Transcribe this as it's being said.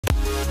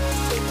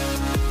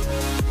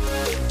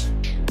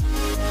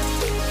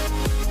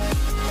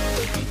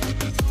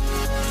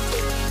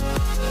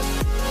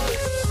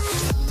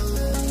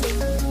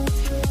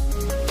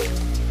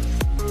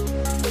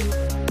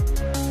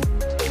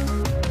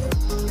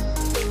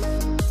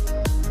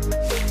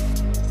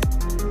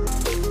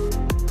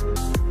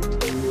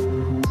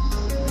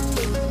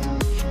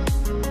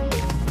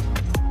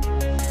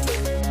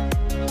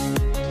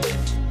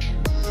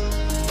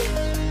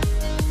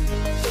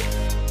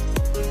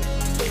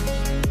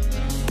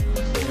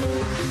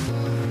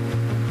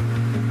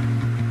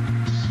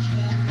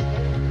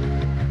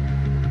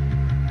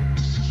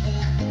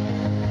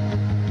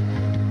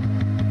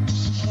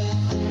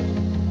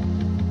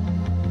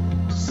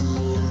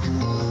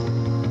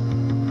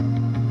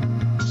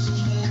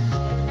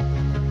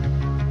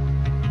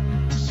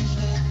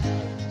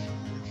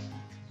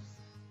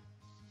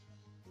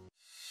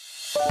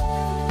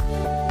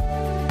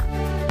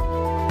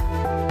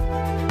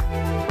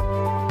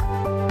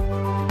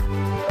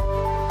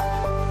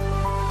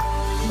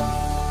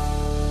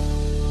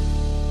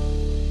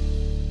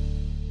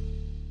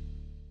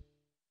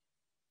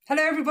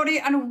everybody,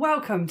 and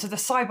welcome to the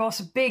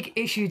Sibos Big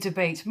Issue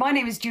Debate. My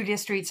name is Julia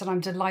Streets, and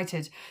I'm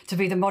delighted to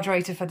be the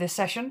moderator for this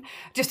session.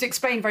 Just to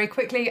explain very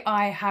quickly,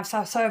 I have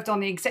served on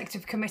the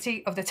executive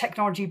committee of the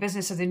technology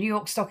business of the New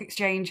York Stock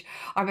Exchange.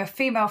 I'm a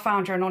female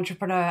founder and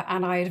entrepreneur,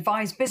 and I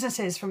advise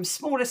businesses from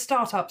smallest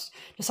startups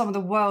to some of the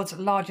world's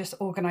largest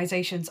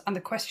organizations. And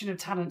the question of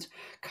talent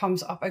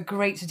comes up a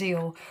great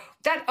deal.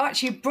 That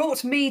actually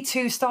brought me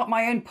to start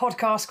my own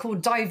podcast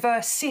called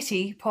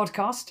Diversity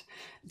Podcast,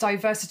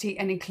 Diversity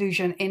and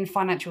Inclusion in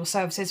Financial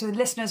Services, with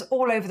listeners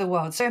all over the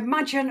world. So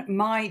imagine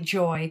my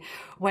joy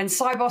when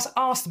Sibos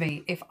asked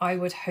me if I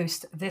would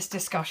host this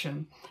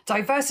discussion.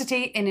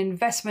 Diversity in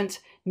investment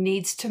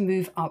needs to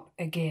move up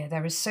a gear.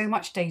 There is so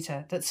much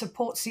data that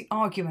supports the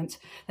argument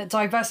that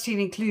diversity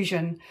and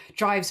inclusion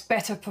drives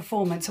better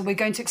performance, and we're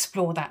going to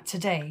explore that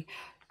today.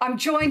 I'm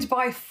joined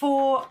by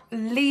four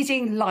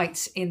leading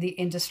lights in the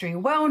industry,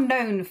 well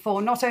known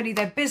for not only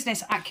their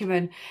business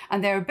acumen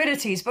and their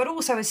abilities, but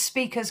also as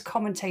speakers,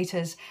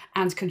 commentators,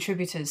 and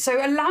contributors.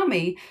 So allow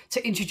me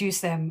to introduce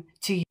them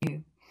to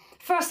you.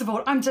 First of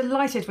all, I'm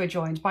delighted we're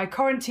joined by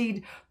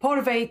Corentin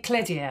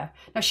Porvet-Clédier.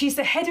 Now, she's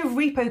the head of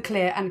Repo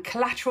Clear and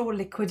Collateral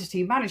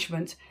Liquidity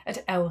Management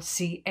at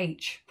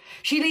LCH.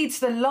 She leads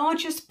the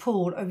largest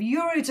pool of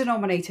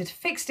euro-denominated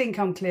fixed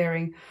income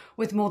clearing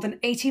with more than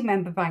 80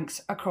 member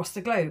banks across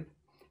the globe.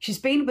 She's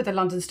been with the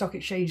London Stock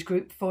Exchange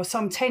Group for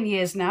some 10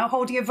 years now,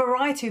 holding a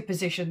variety of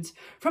positions,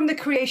 from the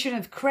creation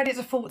of credit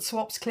default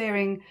swaps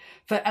clearing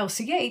for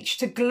LCH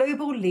to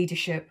global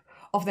leadership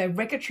of their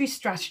regulatory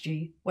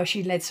strategy, where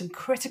she led some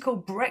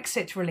critical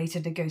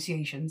Brexit-related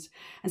negotiations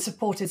and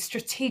supported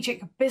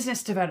strategic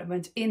business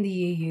development in the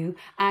EU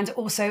and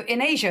also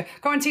in Asia.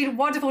 Corentin,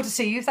 wonderful to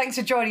see you. Thanks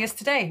for joining us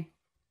today.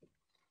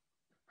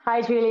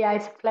 Hi, Julia.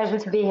 It's a pleasure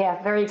to be here.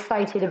 Very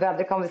excited about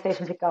the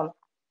conversation to come.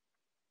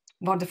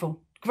 Wonderful.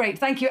 Great,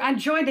 thank you. And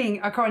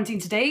joining Corentin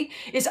today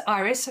is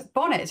Iris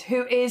Bonnet,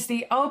 who is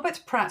the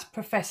Albert Pratt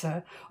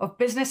Professor of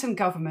Business and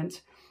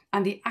Government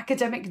and the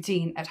Academic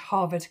Dean at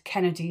Harvard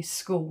Kennedy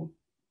School.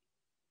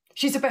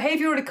 She's a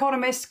behavioural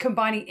economist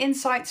combining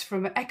insights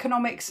from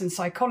economics and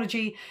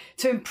psychology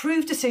to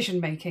improve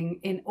decision-making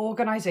in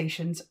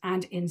organisations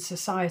and in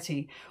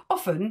society,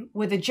 often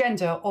with a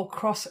gender or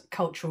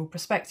cross-cultural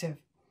perspective.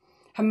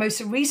 Her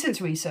most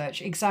recent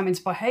research examines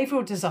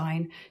behavioural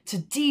design to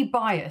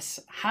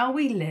de-bias how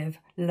we live,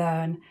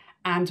 learn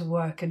and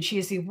work. And she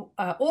is the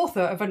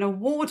author of an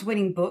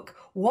award-winning book,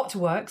 What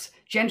Works?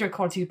 Gender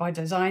Equality by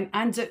Design,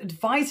 and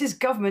advises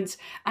governments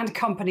and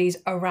companies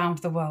around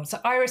the world. So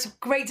Iris,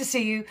 great to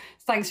see you.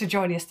 Thanks for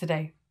joining us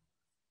today.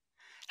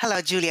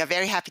 Hello, Julia.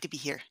 Very happy to be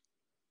here.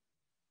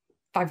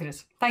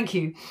 Fabulous. Thank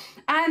you.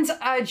 And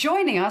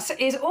joining us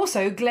is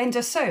also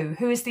Glenda So,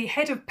 who is the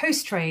head of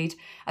post-trade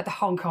at the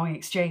Hong Kong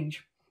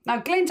Exchange. Now,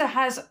 Glenda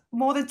has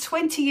more than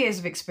 20 years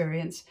of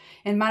experience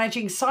in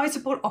managing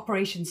sizable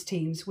operations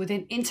teams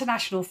within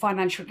international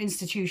financial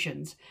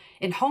institutions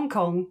in Hong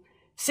Kong,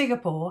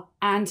 Singapore,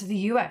 and the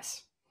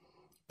US.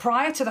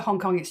 Prior to the Hong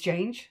Kong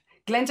Exchange,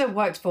 Glenda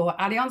worked for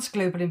Allianz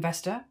Global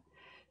Investor,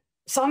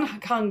 Sun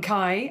Hung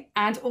Kai,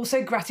 and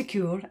also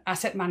Graticule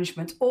Asset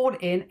Management, all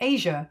in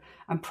Asia.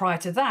 And prior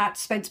to that,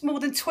 spent more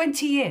than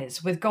 20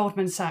 years with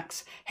Goldman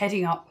Sachs,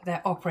 heading up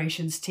their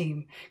operations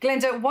team.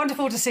 Glenda,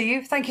 wonderful to see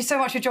you. Thank you so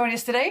much for joining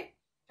us today.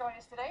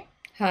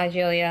 Hi,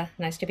 Julia.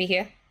 Nice to be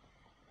here.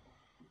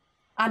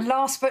 And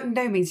last but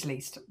no means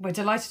least, we're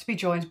delighted to be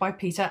joined by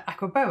Peter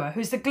Akwaboah,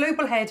 who's the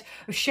Global Head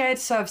of Shared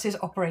Services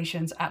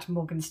Operations at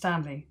Morgan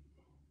Stanley.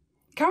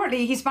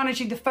 Currently, he's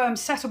managing the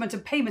firm's settlement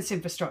and payments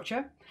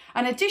infrastructure,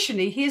 and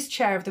additionally, he is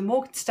chair of the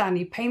Morgan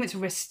Stanley Payments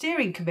Risk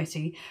Steering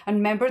Committee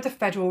and member of the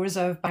Federal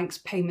Reserve Bank's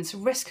Payments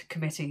Risk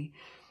Committee.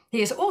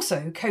 He is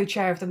also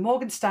co-chair of the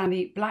Morgan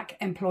Stanley Black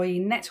Employee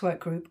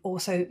Network Group,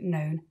 also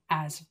known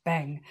as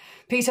BENG.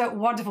 Peter,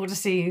 wonderful to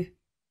see you.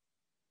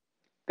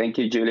 Thank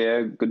you,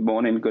 Julia. Good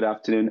morning, good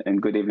afternoon,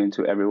 and good evening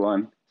to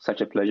everyone. Such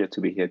a pleasure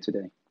to be here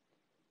today.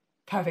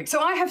 Perfect. So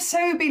I have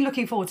so been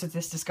looking forward to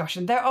this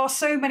discussion. There are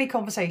so many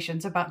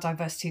conversations about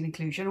diversity and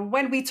inclusion. And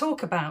when we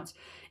talk about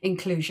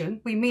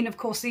inclusion, we mean, of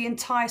course, the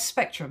entire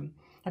spectrum.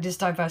 That is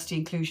diversity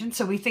inclusion.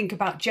 So we think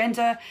about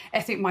gender,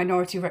 ethnic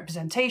minority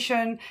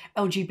representation,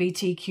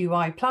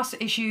 LGBTQI plus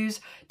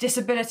issues,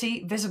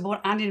 disability, visible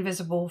and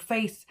invisible,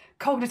 faith,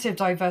 cognitive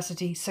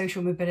diversity,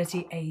 social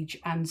mobility, age,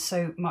 and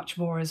so much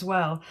more as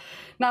well.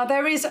 Now,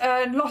 there is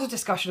a lot of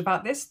discussion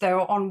about this. There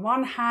are, on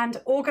one hand,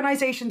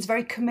 organisations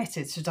very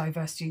committed to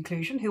diversity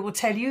inclusion who will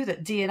tell you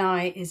that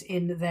D&I is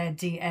in their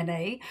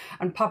DNA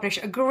and publish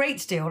a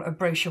great deal of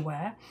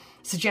brochureware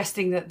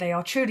suggesting that they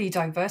are truly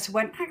diverse,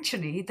 when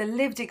actually the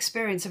lived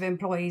experience of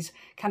employees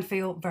can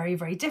feel very,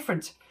 very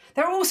different.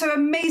 There are also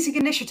amazing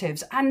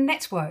initiatives and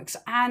networks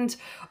and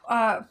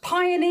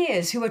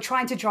pioneers who are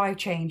trying to drive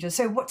change. And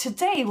so what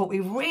we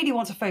really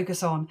want to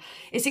focus on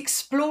is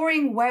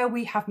exploring where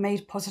we have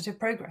made positive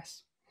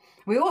progress.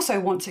 We also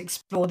want to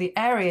explore the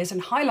areas and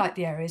highlight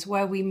the areas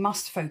where we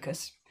must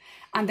focus,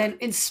 and then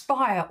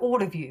inspire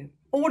all of you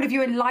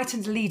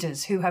enlightened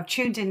leaders who have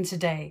tuned in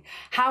today,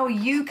 how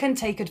you can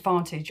take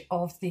advantage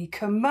of the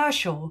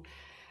commercial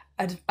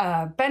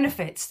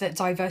benefits that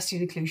diversity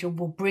and inclusion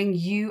will bring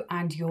you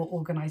and your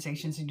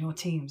organizations and your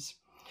teams.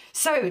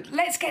 So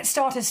let's get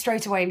started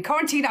straight away. And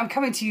Corentina, I'm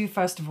coming to you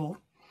first of all.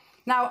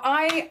 Now,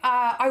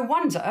 I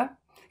wonder,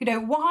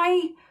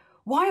 why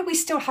are we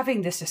still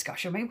having this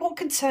discussion? I mean, what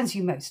concerns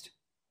you most?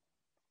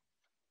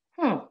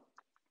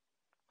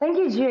 Thank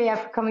you, Julia,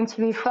 for coming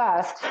to me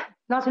first.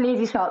 Not an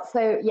easy shot.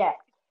 So, yeah.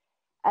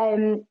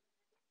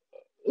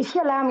 If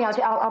you allow me,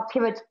 I'll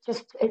pivot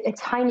just a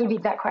tiny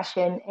bit that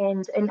question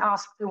and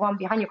ask the one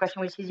behind your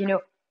question, which is,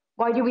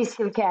 why do we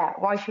still care?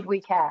 Why should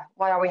we care?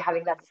 Why are we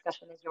having that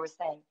discussion, as you were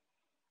saying?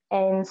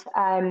 And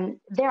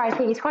there, I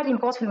think it's quite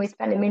important we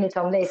spend a minute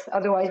on this.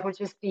 Otherwise, we'll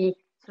just be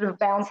sort of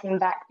bouncing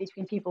back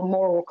between people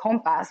moral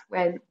compass,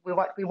 when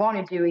what we want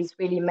to do is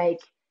really make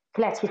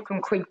collective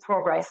concrete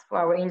progress for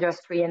our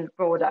industry and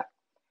broader.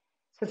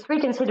 So 3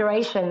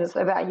 considerations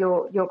about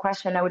your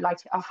question I would like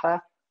to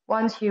offer.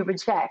 1, to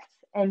reject,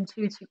 and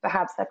 2, to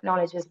perhaps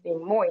acknowledge as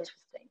being more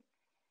interesting.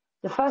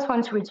 The first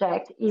one to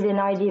reject is an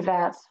idea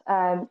that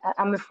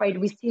I'm afraid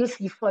we still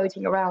see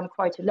floating around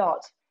quite a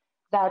lot,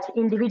 that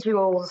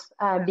individuals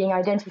being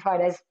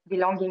identified as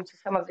belonging to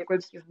some of the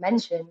groups you've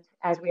mentioned,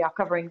 as we are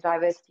covering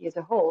diversity as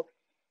a whole,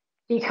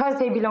 because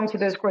they belong to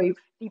those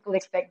groups, people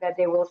expect that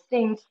they will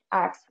think,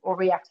 act, or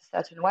react a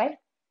certain way,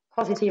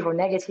 positive or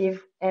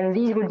negative, and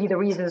these would be the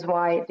reasons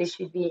why they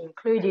should be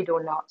included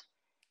or not.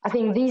 I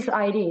think these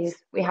ideas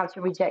we have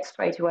to reject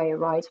straight away,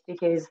 right?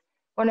 Because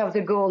one of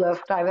the goals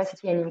of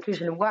diversity and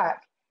inclusion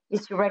work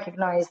is to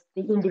recognize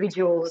the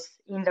individuals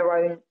in their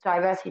own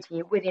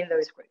diversity within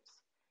those groups.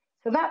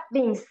 So that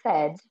being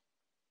said,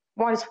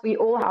 once we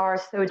all are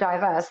so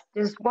diverse,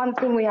 there's one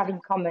thing we have in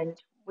common,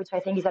 which I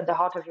think is at the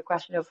heart of your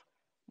question of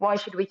why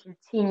should we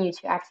continue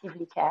to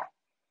actively care?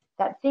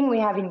 That thing we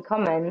have in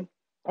common,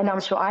 and I'm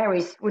sure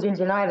Iris wouldn't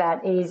deny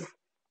that, is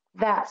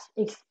that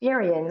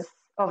experience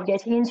of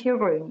getting into a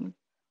room,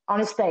 on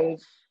a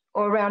stage,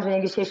 or around a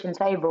negotiation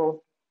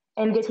table,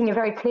 and getting a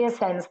very clear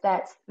sense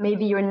that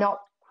maybe you're not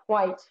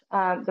quite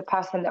the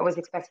person that was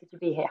expected to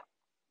be here.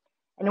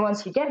 And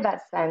once you get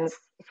that sense,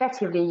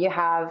 effectively you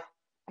have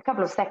a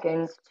couple of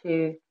seconds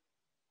to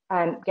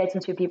get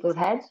into people's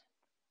heads,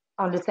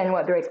 understand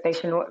what their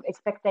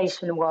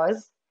expectation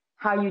was,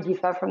 how you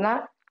differ from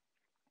that,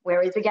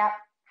 where is the gap,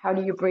 how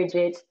do you bridge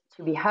it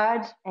to be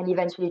heard, and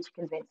eventually to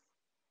convince.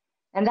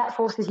 And that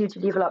forces you to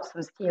develop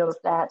some skills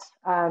that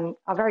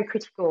are very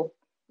critical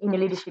in a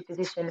leadership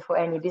position for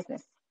any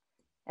business.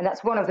 And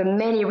that's one of the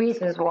many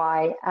reasons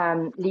why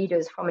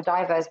leaders from a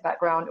diverse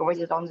background, or is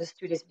it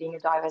understood as being a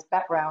diverse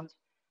background,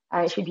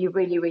 should be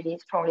really, really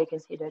strongly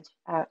considered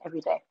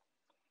every day.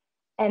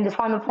 And the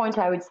final point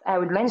I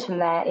would mention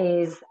there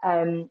is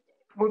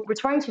we're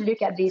trying to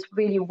look at this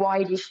really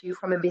wide issue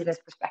from a business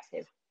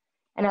perspective.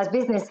 And as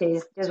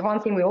businesses, there's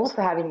one thing we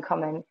also have in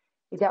common,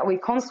 is that we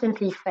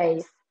constantly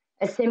face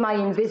a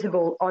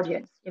semi-invisible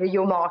audience,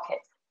 your market,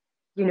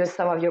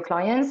 some of your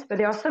clients, but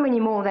there are so many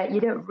more that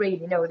you don't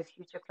really know, the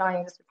future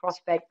clients, the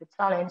prospect, the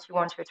talent you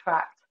want to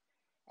attract.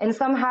 And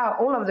somehow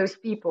all of those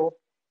people,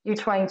 you're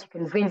trying to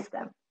convince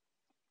them.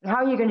 And how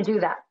are you going to do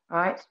that,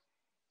 right?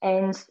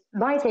 And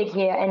my take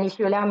here, and if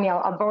you allow me,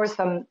 I'll borrow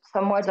some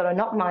words that are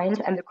not mine,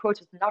 and the quote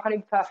is not going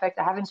to be perfect.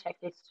 I haven't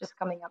checked it. It's just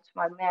coming up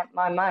to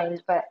my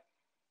mind. But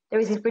there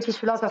is this British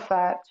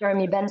philosopher,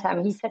 Jeremy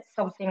Bentham. He said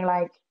something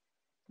like,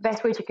 the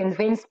best way to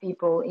convince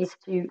people is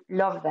to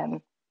love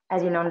them,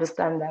 as in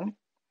understand them.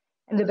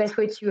 And the best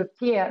way to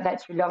appear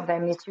that you love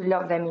them is to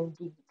love them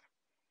indeed.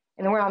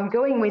 And where I'm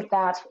going with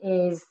that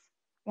is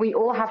we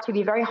all have to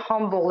be very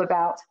humble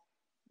about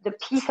the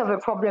piece of a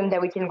problem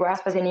that we can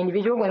grasp as an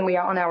individual when we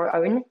are on our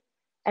own,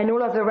 and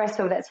all of the rest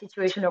of that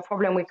situation or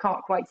problem we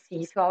can't quite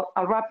see. So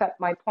I'll wrap up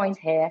my point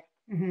here.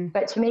 Mm-hmm.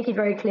 But to make it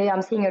very clear,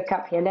 I'm seeing a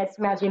cup here. Let's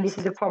imagine this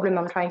is a problem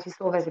I'm trying to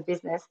solve as a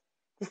business.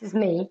 This is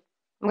me.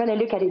 I'm going to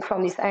look at it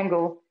from this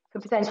angle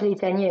for potentially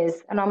 10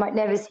 years, and I might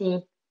never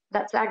see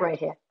that tag right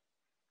here.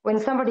 When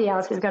somebody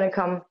else is going to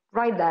come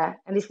right there,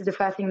 and this is the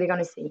first thing they're going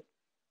to see.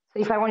 So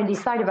if I want to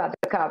decide about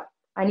the cup,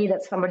 I need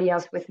that somebody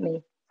else with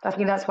me. So I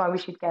think that's why we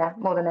should care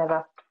more than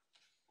ever.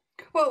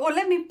 Well,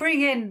 let me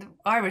bring in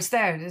Iris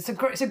there. It's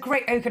a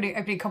great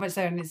opening comments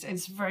there, and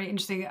it's very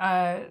interesting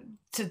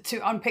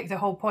to unpick the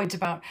whole point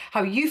about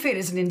how you feel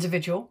as an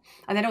individual,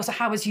 and then also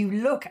how as you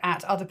look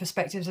at other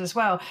perspectives as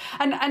well.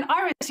 And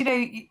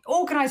Iris,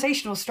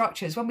 organizational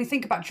structures, when we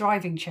think about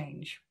driving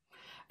change,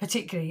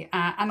 particularly,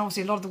 and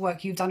obviously a lot of the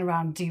work you've done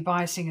around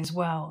de-biasing as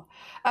well.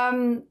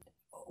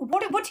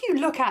 What do you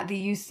look at that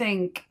you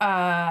think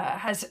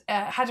has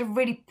had a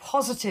really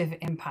positive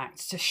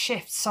impact to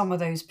shift some of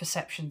those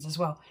perceptions as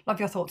well? Love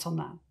your thoughts on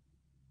that.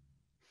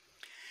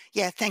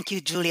 Yeah, thank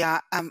you,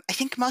 Julia. I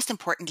think most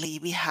importantly,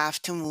 we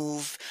have to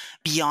move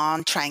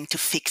beyond trying to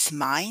fix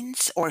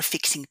minds or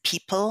fixing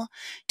people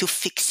to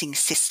fixing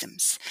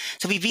systems.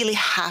 So we really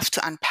have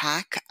to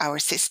unpack our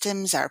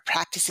systems, our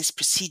practices,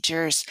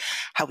 procedures,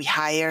 how we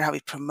hire, how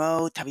we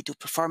promote, how we do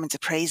performance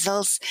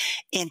appraisals,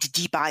 and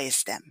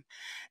de-bias them.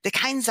 the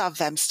kinds of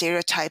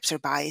stereotypes or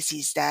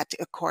biases that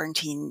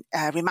quarantine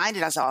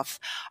reminded us of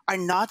are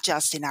not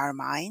just in our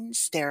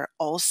minds, they're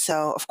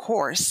also, of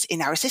course,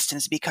 in our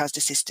systems, because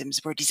the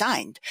systems were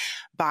designed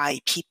by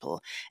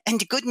people. And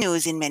the good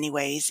news in many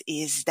ways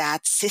is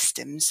that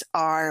systems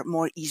are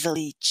more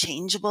easily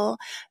changeable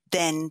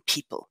than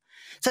people.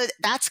 So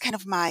that's kind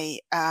of my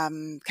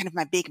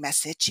big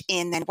message.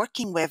 In and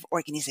working with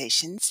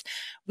organizations,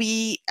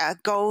 we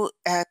go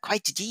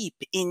quite deep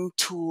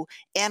into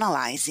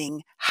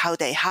analyzing how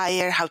they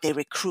hire, how they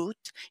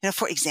recruit.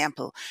 For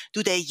example,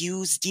 do they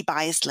use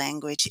debiased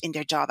language in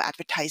their job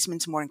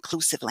advertisements, more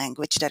inclusive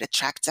language that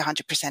attracts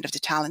 100% of the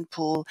talent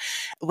pool?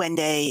 When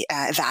they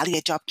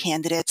evaluate job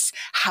candidates,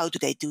 how do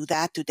they do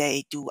that? Do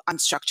they do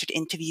unstructured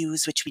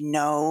interviews, which we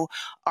know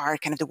are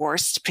kind of the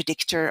worst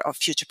predictor of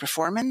future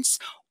performance?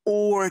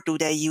 Or do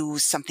they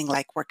use something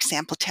like work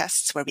sample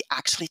tests, where we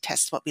actually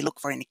test what we look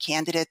for in a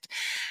candidate?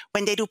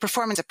 When they do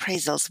performance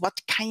appraisals,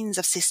 what kinds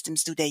of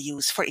systems do they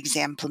use? For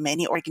example,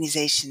 many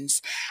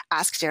organizations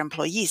ask their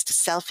employees to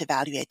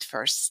self-evaluate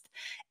first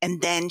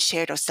and then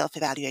share those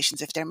self-evaluations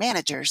with their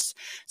managers.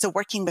 So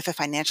working with a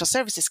financial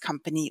services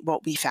company,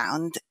 what we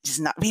found is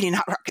not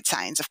rocket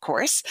science, of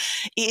course,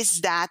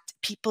 is that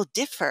people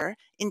differ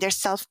in their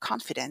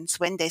self-confidence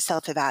when they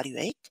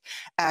self-evaluate.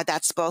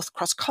 That's both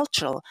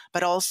cross-cultural,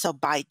 but also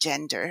by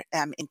gender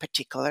in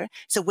particular.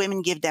 So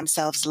women give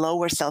themselves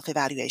lower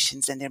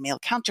self-evaluations than their male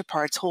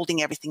counterparts,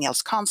 holding everything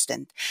else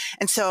constant.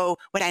 And so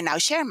when I now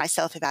share my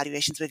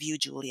self-evaluations with you,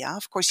 Julia,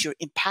 of course, you're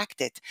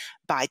impacted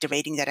by the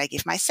rating that I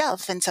give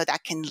myself. And so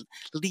that can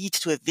lead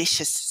to a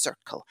vicious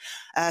circle.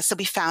 So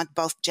we found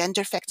both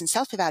gender effects in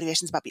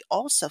self-evaluations, but we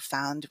also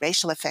found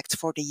racial effects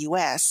for the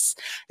US.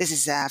 This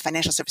is a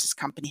financial services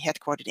company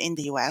headquartered in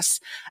the US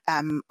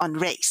on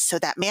race. So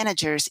that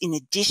managers, in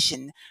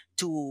addition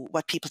to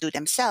what people do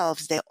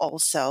themselves, they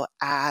also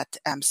add,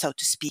 so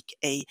to speak,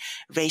 a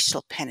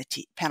racial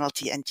penalty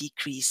and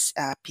decrease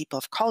people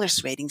of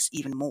color's ratings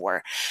even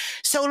more.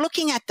 So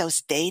looking at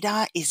those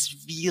data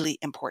is really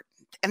important.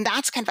 And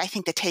that's kind of, I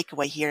think, the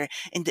takeaway here.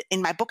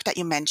 In my book that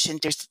you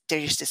mentioned,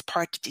 there's this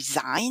part,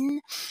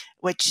 design,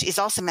 which is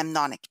also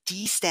mnemonic.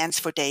 D stands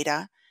for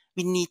data.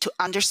 We need to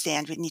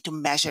understand, we need to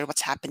measure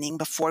what's happening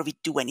before we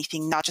do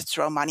anything, not just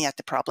throw money at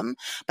the problem,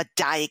 but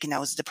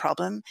diagnose the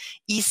problem.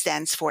 E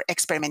stands for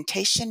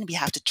experimentation. We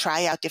have to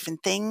try out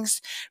different things,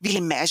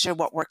 really measure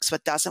what works,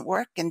 what doesn't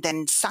work. And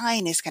then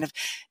sign is kind of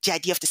the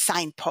idea of the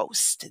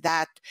signpost,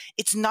 that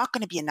it's not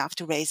going to be enough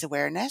to raise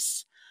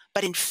awareness.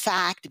 But in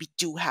fact, we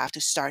do have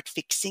to start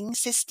fixing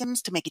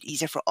systems to make it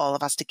easier for all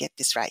of us to get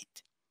this right.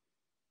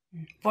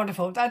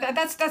 Wonderful.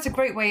 That's a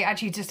great way,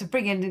 actually, just to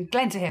bring in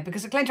Glenda here,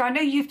 because Glenda, I know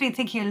you've been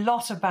thinking a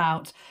lot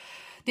about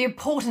the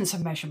importance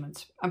of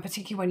measurement, and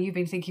particularly when you've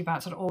been thinking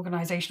about sort of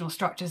organisational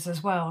structures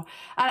as well.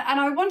 And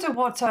I wonder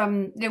what,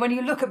 when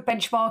you look at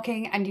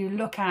benchmarking and you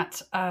look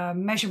at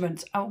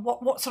measurement,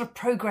 what sort of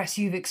progress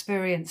you've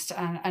experienced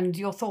and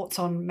your thoughts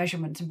on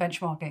measurement and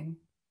benchmarking.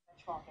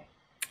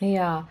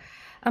 Yeah.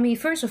 I mean,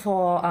 first of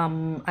all,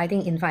 I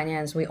think in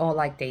finance, we all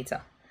like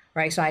data,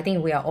 right? So I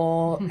think we are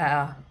all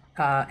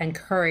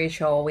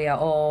encouraged, or we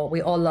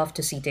all love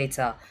to see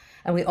data,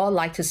 and we all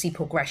like to see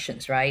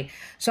progressions, right?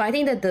 So I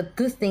think that the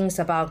good things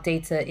about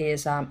data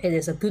is it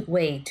is a good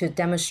way to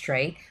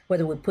demonstrate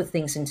whether we put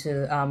things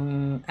into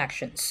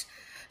actions.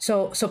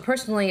 So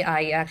personally,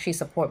 I actually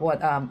support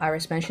what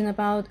Iris mentioned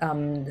about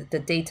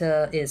the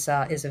data is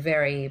a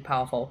very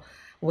powerful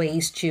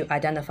ways to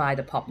identify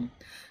the problem.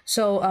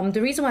 So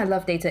the reason why I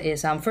love data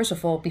is, first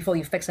of all, before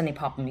you fix any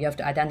problem, you have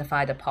to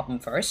identify the problem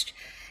first.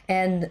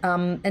 And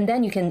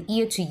then you can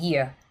year to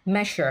year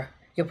measure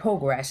your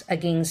progress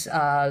against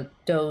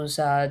those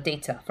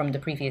data from the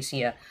previous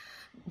year.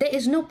 There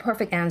is no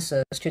perfect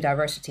answers to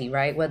diversity,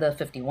 right? Whether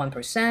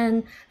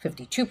 51%,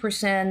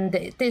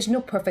 52%, there's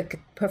no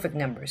perfect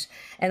numbers.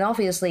 And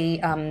obviously,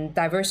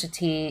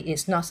 diversity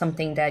is not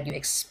something that you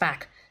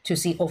expect to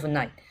see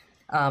overnight.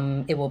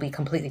 It will be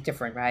completely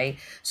different, right?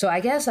 So I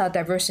guess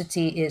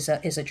diversity is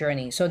a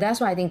journey. So that's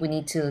why I think we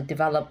need to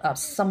develop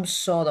some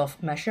sort of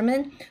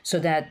measurement, so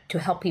that to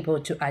help people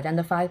to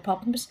identify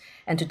problems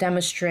and to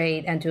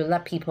demonstrate and to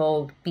let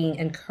people being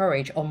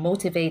encouraged or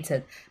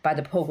motivated by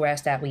the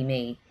progress that we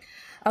made.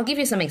 I'll give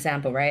you some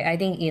example, right? I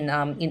think in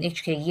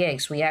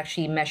HKEX, we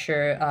actually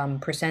measure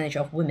percentage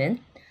of women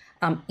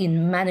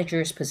in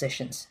managers'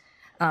 positions,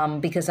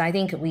 because I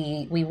think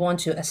we want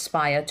to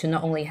aspire to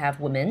not only have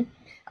women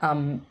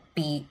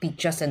be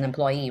just an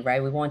employee,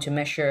 right? We want to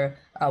measure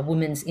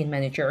women's in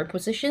managerial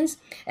positions,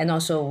 and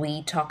also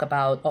we talk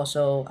about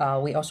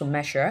we also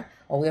measure,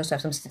 or we also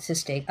have some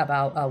statistic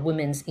about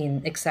women's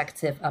in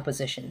executive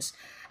positions.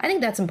 I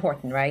think that's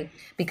important, right?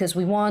 Because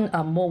we want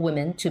more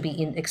women to be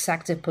in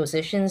executive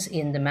positions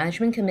in the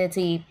management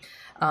committee,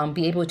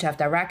 be able to have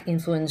direct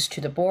influence to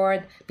the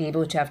board, be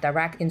able to have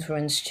direct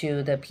influence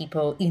to the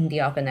people in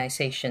the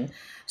organization.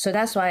 So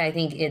that's why I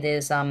think it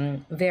is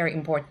very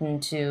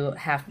important to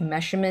have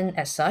measurement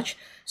as such,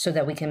 so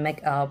that we can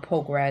make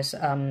progress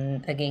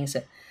against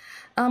it.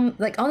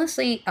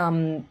 Honestly,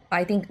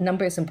 I think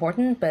number is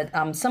important, but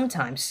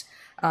sometimes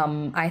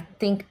I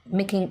think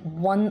making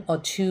one or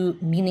two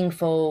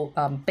meaningful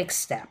big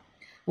steps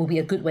will be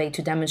a good way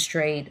to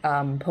demonstrate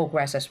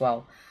progress as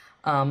well,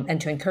 and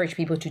to encourage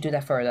people to do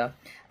that further.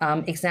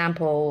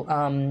 Example,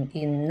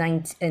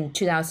 in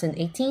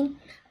 2018,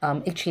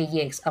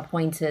 HKEX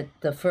appointed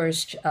the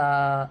first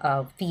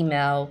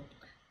female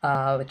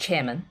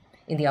chairman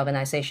in the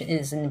organization. It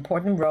is an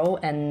important role,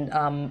 and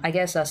I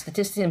guess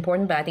statistics is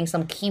important, but I think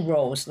some key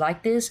roles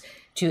like this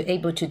to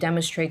able to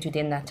demonstrate to the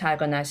entire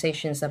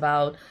organizations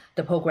about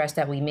the progress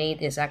that we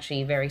made is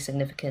actually very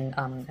significant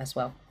as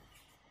well.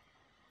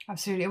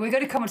 Absolutely. We're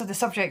going to come onto the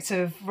subject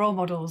of role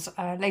models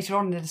later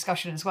on in the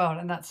discussion as well,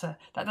 and that's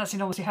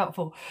enormously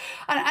helpful.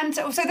 And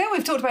so then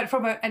we've talked about it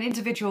from an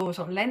individual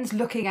sort of lens,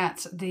 looking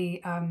at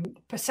the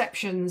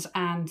perceptions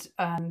and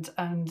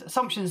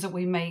assumptions that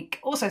we make,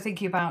 also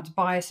thinking about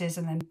biases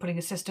and then putting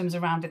the systems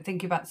around it,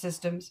 thinking about the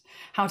systems,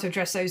 how to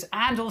address those,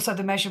 and also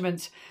the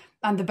measurement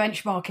and the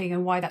benchmarking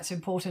and why that's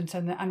important,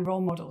 and role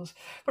models.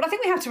 But I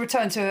think we have to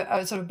return to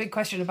a sort of big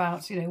question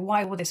about,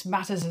 why all this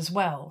matters as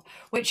well,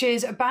 which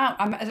is about,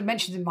 as I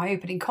mentioned in my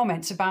opening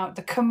comments, about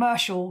the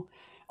commercial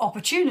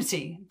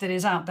opportunity that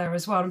is out there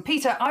as well. And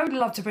Peter, I would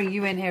love to bring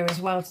you in here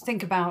as well to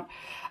think about,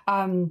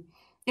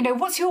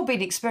 what's your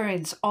been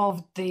experience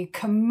of the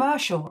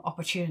commercial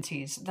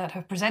opportunities that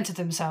have presented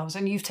themselves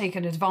and you've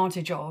taken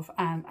advantage of,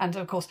 and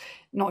of course,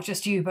 not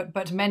just you,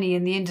 but many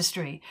in the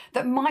industry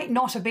that might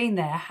not have been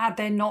there had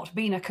there not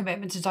been a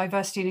commitment to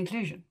diversity and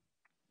inclusion?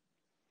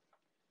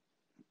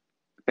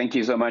 Thank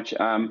you so much.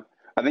 I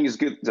think it's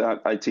good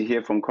to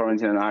hear from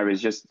Corentin and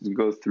Iris, just to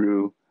go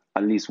through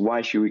at least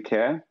why should we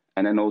care,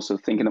 and then also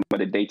thinking about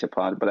the data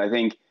part. But I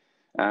think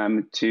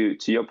to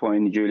your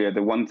point, Julia,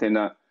 the one thing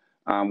that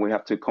we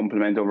have to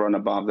complement over and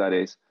above that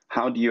is,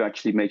 how do you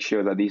actually make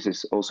sure that this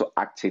is also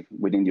active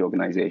within the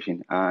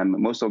organization?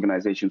 Most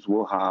organizations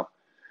will have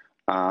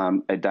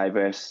a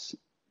diverse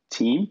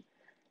team.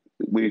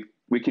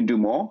 We can do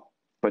more,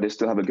 but they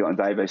still have a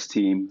diverse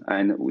team.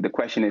 And the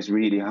question is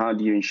really, how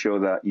do you ensure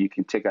that you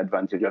can take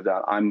advantage of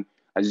that? I'm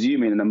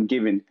assuming and I'm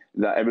giving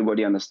that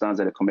everybody understands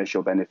that the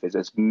commercial benefits.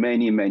 There's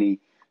many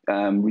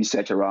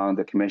research around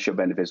the commercial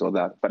benefits of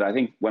that. But I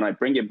think when I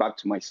bring it back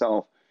to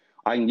myself,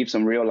 I can give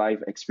some real life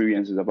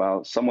experiences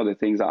about some of the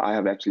things that I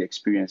have actually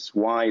experienced,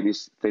 why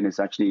this thing is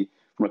actually,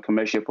 from a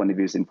commercial point of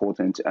view, is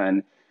important.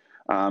 And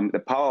the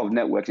power of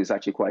networks is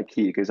actually quite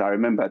key, because I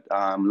remember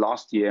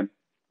last year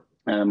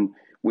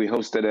we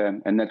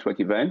hosted a network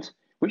event,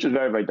 which was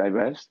very, very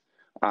diverse.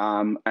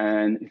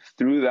 And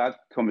through that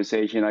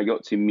conversation, I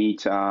got to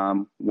meet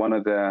one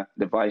of the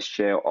vice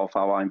chair of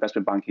our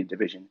investment banking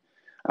division,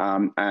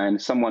 and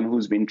someone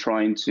who's been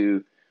trying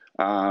to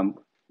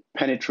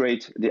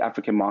penetrate the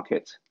African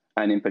market,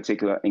 and in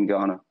particular in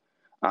Ghana.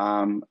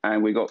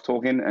 And we got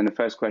talking, and the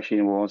first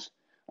question was,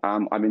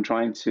 I've been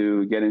trying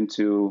to get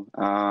into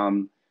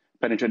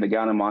penetrate the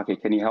Ghana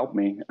market. Can you help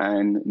me?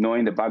 And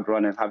knowing the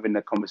background and having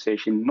the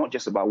conversation, not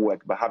just about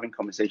work, but having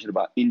conversation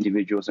about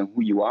individuals and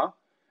who you are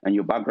and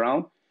your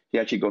background, he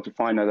actually got to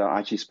find out that I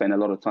actually spent a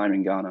lot of time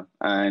in Ghana.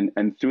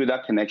 And through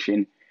that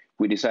connection,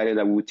 we decided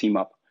that we would team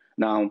up.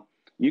 Now,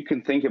 you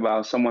can think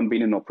about someone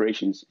being in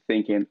operations,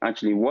 thinking,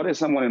 actually, what is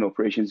someone in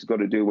operations got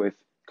to do with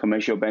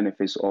commercial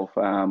benefits of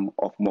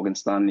Morgan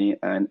Stanley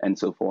and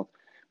so forth?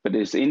 But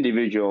this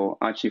individual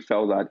actually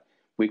felt that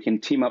we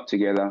can team up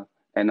together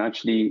and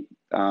actually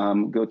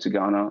go to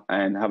Ghana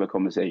and have a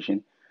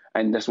conversation.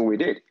 And that's what we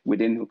did.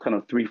 Within kind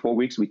of 3-4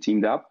 weeks, we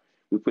teamed up.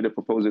 We put a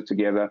proposal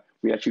together.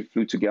 We actually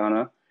flew to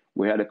Ghana.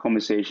 We had a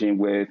conversation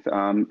with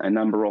a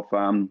number of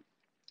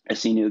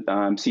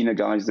senior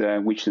guys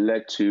there, which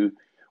led to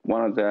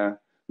one of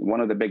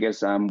the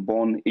biggest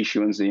bond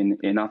issuance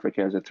in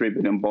Africa, as a 3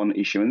 billion bond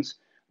issuance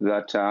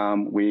that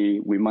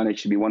we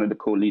managed to be one of the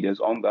co-leaders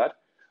on that.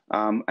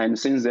 And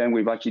since then,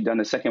 we've actually done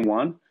a second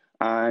one,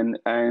 and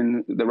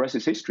the rest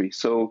is history.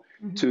 So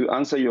to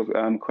answer your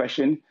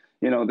question,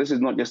 this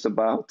is not just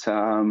about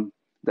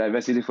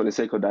diversity for the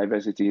sake of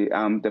diversity.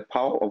 The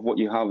power of what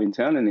you have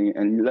internally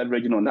and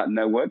leveraging on that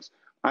networks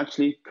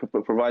actually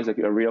provides a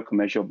real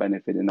commercial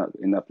benefit in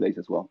that place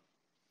as well.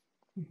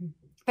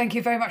 Thank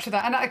you very much for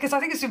that. And because I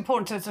think it's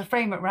important to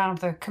frame it around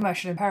the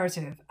commercial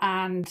imperative.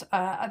 And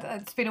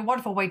it's been a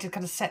wonderful way to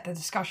kind of set the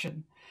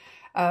discussion.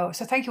 So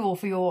thank you all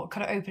for your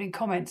kind of opening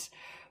comments.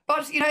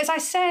 But, as I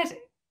said,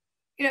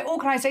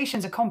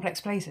 organizations are complex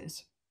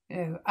places.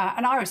 And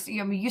Iris,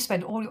 you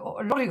spend a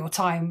lot of your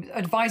time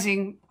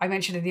advising, I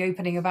mentioned in the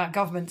opening, about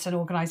governments and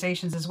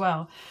organizations as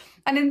well.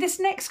 And in this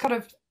next kind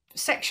of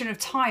section of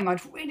time,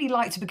 I'd really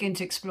like to begin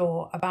to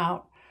explore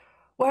about,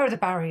 where are the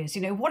barriers?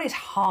 What is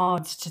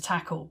hard to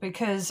tackle?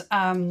 Because,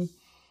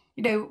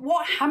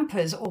 what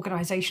hampers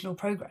organizational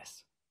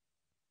progress?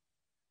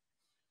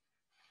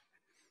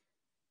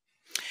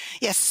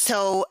 Yes,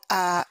 so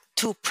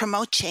to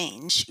promote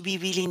change, we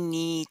really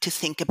need to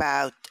think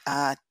about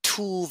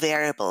two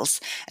variables,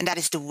 and that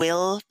is the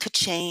will to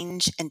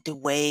change and the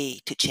way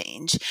to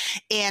change.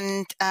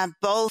 And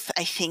both,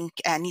 I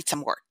think, need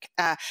some work.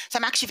 So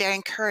I'm actually very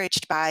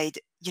encouraged by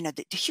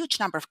the huge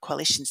number of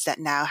coalitions that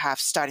now have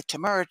started to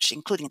emerge,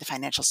 including the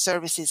financial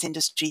services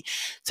industry.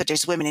 So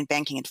there's Women in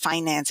Banking and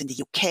Finance in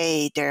the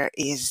UK. There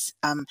is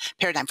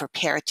Paradigm for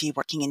Parity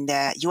working in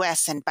the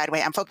US. And by the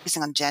way, I'm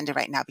focusing on gender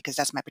right now because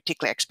that's my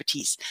particular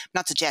expertise. I'm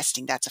not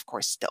suggesting that's, of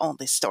course, the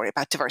only story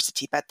about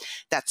diversity, but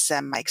that's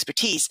my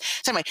expertise.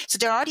 So anyway, so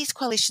there are these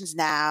coalitions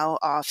now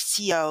of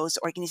CEOs,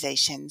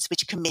 organizations,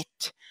 which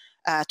commit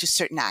to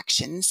certain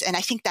actions. And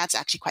I think that's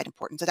actually quite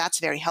important. So that's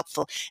very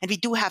helpful. And we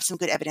do have some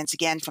good evidence,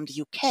 again, from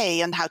the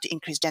UK on how to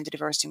increase gender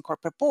diversity in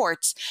corporate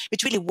boards,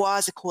 which really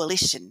was a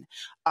coalition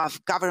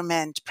of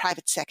government,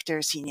 private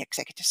sector, senior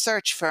executive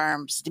search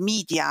firms, the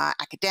media,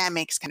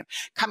 academics, kind of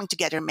coming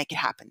together and make it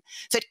happen.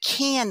 So it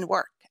can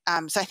work.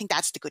 So I think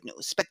that's the good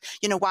news. But,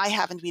 why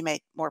haven't we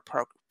made more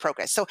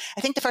progress? So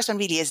I think the first one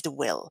really is the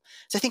will.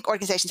 So I think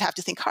organizations have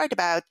to think hard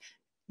about,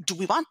 do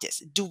we want this?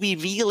 Do we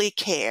really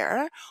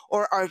care?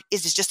 Or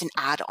is this just an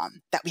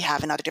add-on that we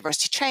have another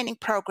diversity training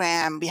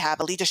program? We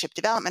have a leadership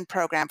development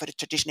program for the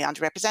traditionally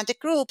underrepresented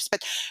groups,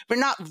 but we're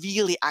not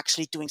really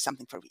actually doing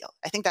something for real.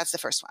 I think that's the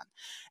first one.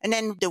 And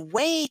then the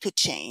way to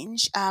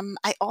change,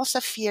 I also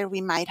fear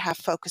we might have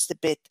focused a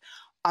bit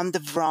on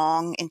the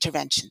wrong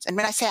interventions. And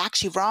when I say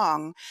actually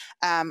wrong,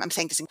 I'm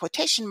saying this in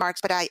quotation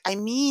marks, but I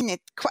mean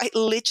it quite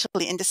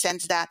literally in the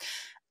sense that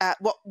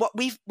what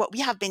we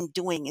have been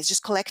doing is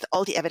just collect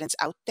all the evidence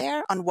out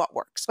there on what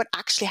works, what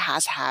actually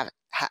has had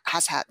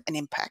an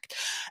impact.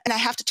 And I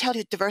have to tell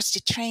you,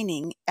 diversity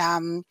training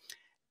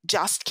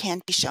just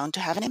can't be shown to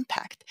have an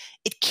impact.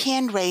 It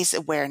can raise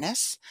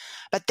awareness,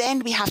 but then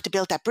we have to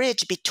build that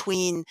bridge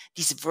between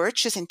these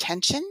virtuous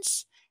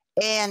intentions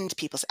and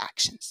people's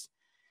actions.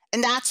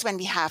 And that's when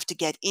we have to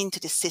get into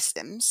the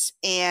systems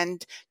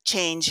and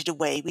change the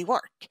way we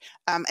work.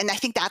 And I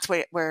think that's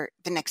where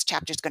the next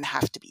chapter is going to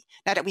have to be.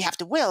 Now that we have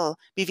the will,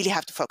 we really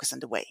have to focus on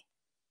the way.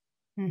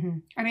 Mm-hmm.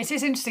 I mean, it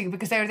is interesting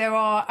because there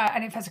are,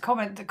 and in fact, a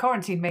comment that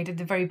Corentin made at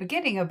the very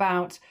beginning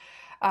about,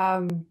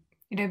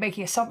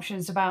 making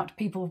assumptions about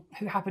people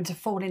who happen to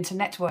fall into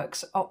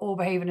networks or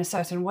behave in a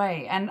certain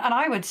way. And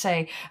I would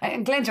say,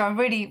 and Glenda, I'm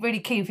really,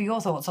 really keen for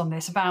your thoughts on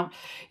this about,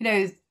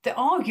 the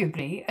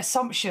arguably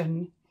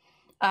assumption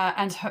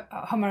and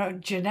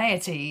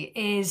homogeneity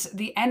is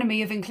the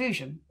enemy of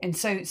inclusion in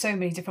so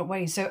many different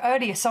ways. So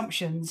early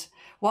assumptions,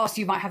 whilst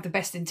you might have the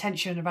best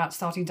intention about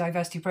starting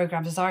diversity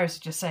programs, as Iris was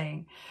just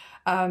saying,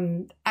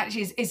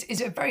 actually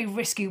is a very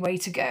risky way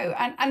to go.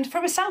 And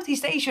from a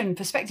Southeast Asian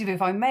perspective,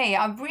 if I may,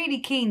 I'm really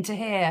keen to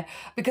hear,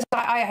 because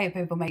I hear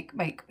people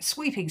make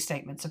sweeping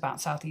statements about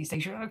Southeast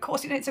Asia. And of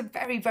course, it's a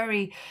very,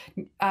 very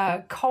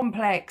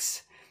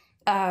complex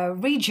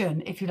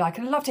region, if you like.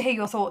 And I'd love to hear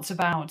your thoughts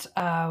about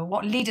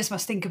what leaders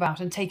must think about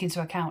and take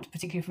into account,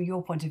 particularly from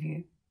your point of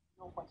view.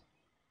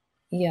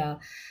 Yeah,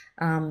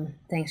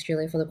 thanks,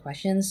 Julia, for the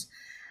questions.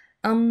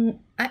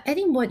 I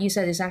think what you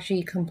said is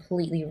actually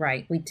completely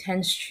right. We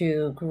tend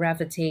to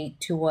gravitate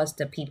towards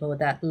the people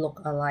that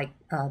look alike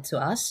to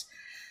us.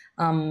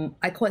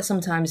 I call it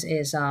sometimes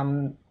is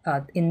in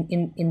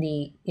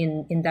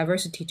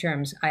diversity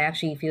terms. I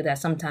actually feel that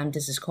sometimes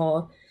this is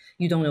called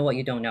you don't know what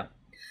you don't know.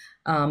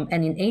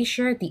 And in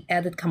Asia, the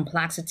added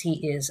complexity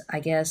is, I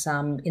guess,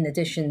 in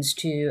addition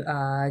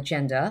to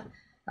gender,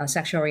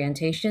 sexual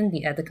orientation,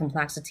 the added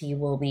complexity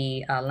will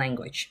be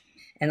language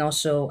and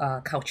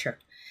also culture.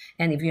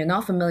 And if you're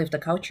not familiar with the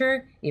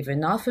culture, if you're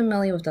not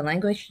familiar with the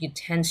language, you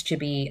tend to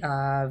be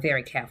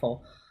very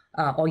careful,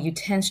 or you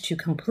tend to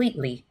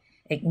completely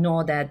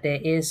ignore that there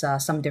is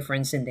some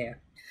difference in there.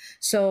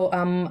 So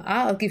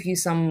I'll give you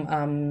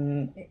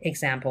some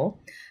example.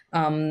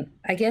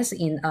 I guess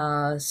in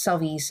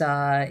Southeast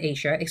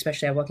Asia,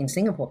 especially I worked in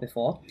Singapore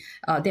before,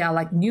 there are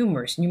like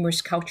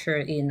numerous culture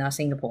in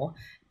Singapore.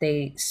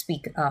 They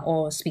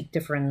all speak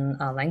different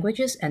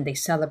languages, and they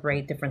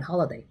celebrate different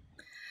holiday.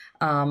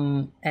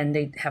 And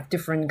they have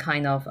different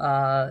kind of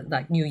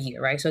like New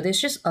Year, right? So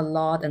there's just a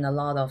lot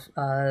of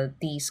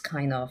these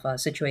kind of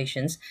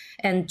situations.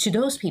 And to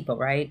those people,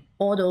 right,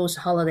 all those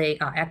holidays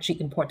are actually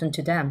important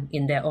to them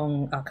in their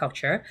own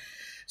culture.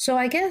 So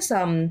I guess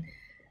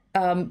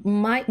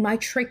my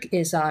trick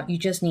is you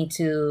just need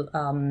to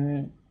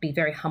be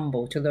very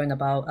humble to learn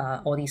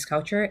about all these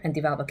culture and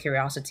develop a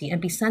curiosity and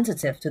be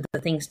sensitive to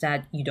the things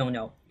that you don't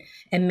know.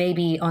 And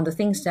maybe on the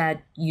things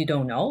that you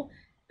don't know,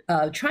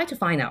 try to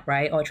find out,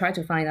 right? Or try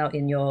to find out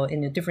in your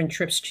different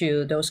trips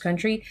to those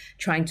countries,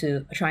 trying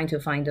to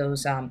find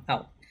those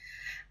out.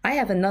 I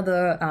have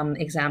another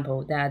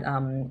example that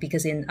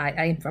because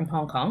I'm from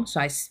Hong Kong, so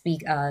I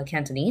speak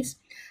Cantonese.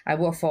 I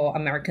worked for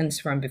Americans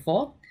from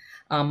before.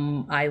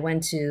 I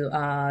went to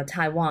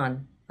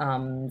Taiwan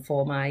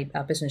for my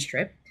business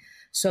trip.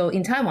 So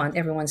in Taiwan,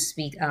 everyone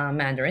speaks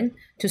Mandarin.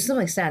 To some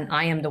extent,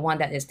 I am the one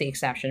that is the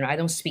exception. I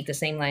don't speak the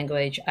same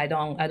language. I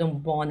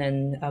don't born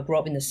and grow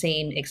up in the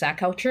same exact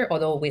culture,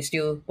 although we're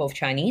still both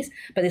Chinese,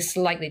 but it's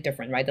slightly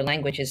different, right? The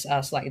language is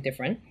slightly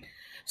different.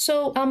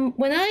 So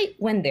when I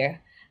went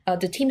there,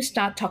 the team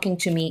start talking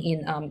to me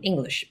in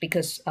English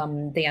because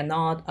they are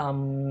not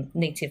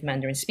native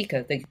Mandarin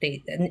speaker.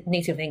 They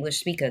native English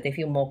speaker. They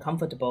feel more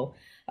comfortable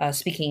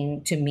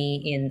speaking to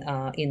me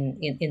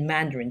in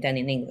Mandarin than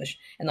in English.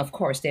 And of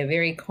course, they're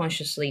very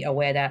consciously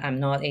aware that I'm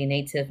not a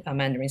native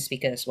Mandarin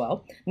speaker as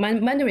well.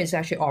 Mandarin is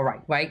actually all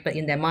right, right? But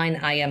in their mind,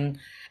 I'm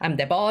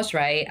their boss,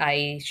 right?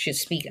 I should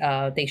speak.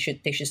 They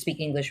should speak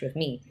English with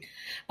me.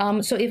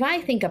 So if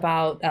I think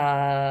about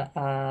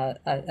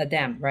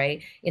them,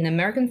 right, in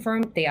American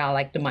firm, they are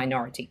like the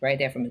minority, right?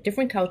 They're from a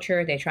different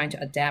culture. They're trying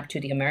to adapt to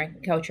the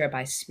American culture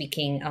by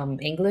speaking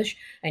English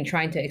and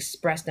trying to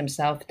express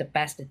themselves the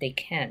best that they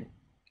can.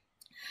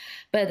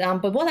 But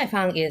what I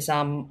found is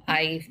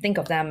I think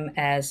of them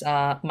as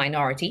a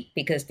minority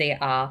because they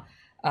are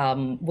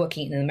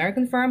working in an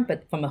American firm,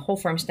 but from a whole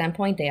firm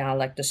standpoint, they are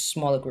like the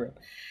smaller group.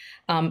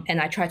 And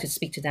I try to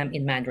speak to them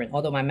in Mandarin,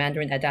 although my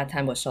Mandarin at that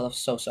time was sort of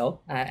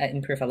so-so. I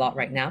improve a lot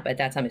right now, but at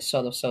that time it's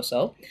sort of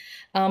so-so.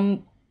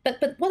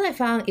 But what I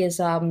found is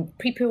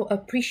people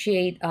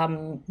appreciate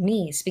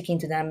me speaking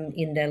to them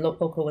in their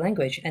local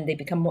language, and they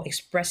become more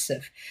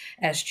expressive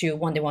as to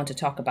what they want to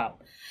talk about.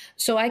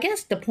 So I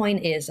guess the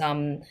point is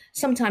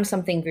sometimes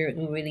something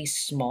really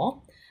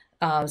small.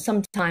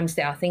 Sometimes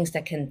there are things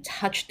that can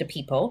touch the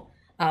people.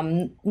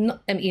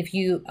 If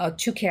you are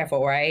too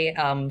careful, right?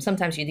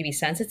 Sometimes you need to be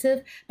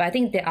sensitive, but I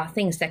think there are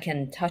things that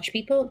can touch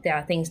people. There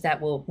are things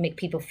that will make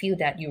people feel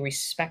that you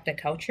respect the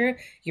culture,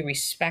 you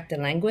respect the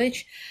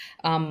language.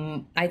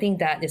 I think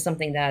that is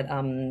something that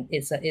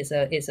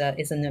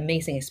is an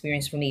amazing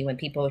experience for me when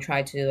people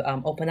try to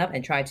open up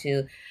and try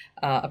to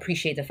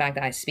appreciate the fact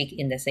that I speak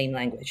in the same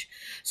language.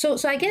 So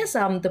I guess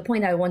the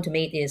point I want to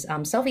make is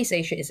Southeast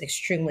Asia is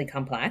extremely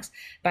complex,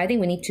 but I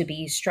think we need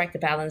to strike the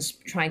balance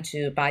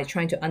by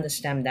trying to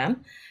understand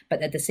them,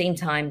 but at the same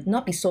time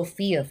not be so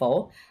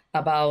fearful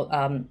about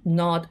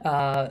not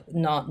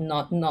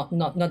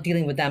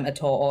dealing with them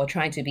at all, or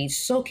trying to be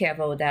so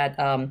careful that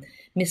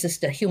misses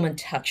the human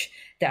touch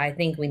that I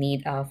think we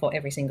need for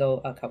every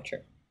single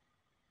culture.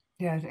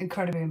 Yeah,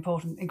 incredibly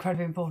important,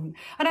 incredibly important.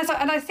 And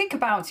I think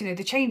about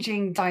the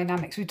changing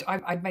dynamics.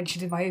 I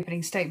mentioned in my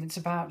opening statements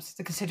about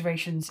the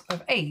considerations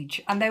of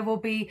age, and there will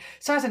be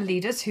certain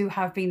leaders who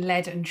have been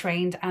led and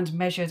trained and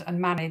measured and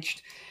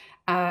managed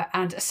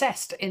and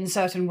assessed in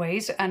certain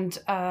ways. And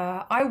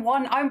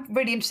I'm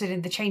really interested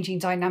in the changing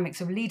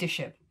dynamics of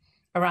leadership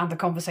around the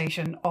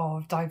conversation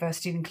of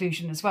diversity and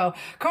inclusion as well.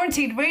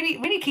 Corentin,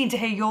 really keen to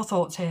hear your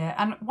thoughts here,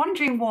 and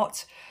wondering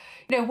what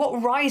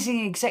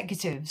rising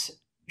executives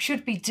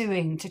should be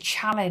doing to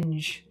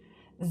challenge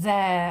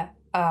their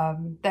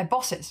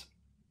bosses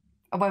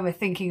when we're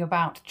thinking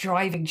about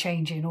driving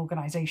change in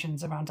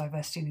organizations around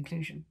diversity and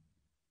inclusion.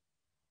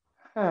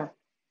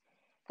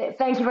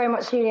 Thank you very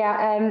much,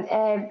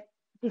 Julia.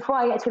 Before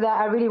I get to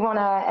that, I really want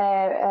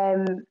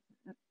to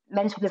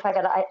mention the fact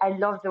that I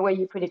love the way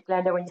you put it,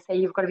 Glenda, when you say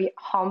you've got to be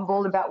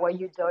humble about what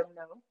you don't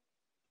know.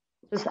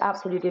 Just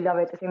absolutely love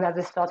it. I think that's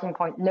the starting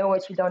point. Know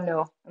what you don't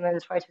know, and then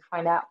try to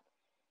find out.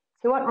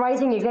 So what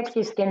rising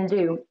executives can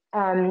do,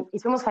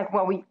 it's almost like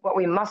what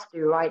we must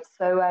do, right?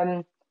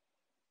 So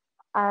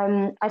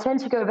I tend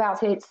to go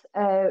about it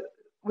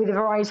with a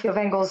variety of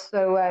angles.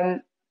 So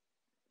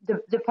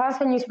the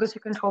person you're supposed to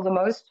control the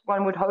most,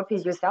 one would hope,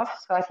 is yourself.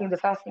 So I think the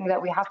first thing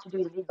that we have to do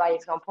is lead by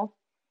example.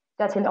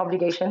 That's an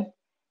obligation.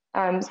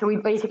 So we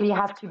basically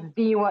have to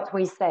be what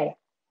we say.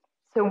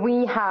 So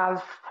we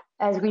have,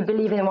 as we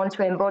believe and want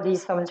to embody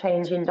some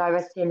change in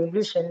diversity and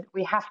inclusion,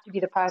 we have to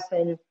be the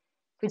person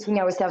putting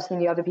ourselves in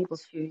the other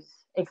people's shoes.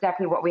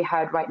 Exactly what we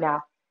heard right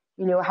now.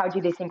 How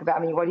do they think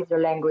about me? What is their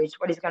language?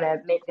 What is going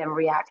to make them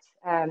react?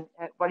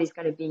 What is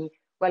going to be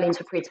well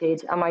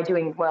interpreted? Am I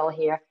doing well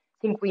here? I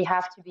think we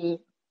have to be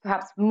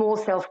perhaps more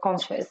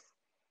self-conscious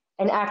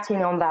and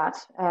acting on that,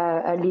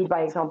 lead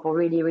by example,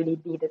 really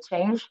be the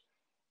change,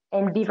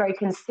 and be very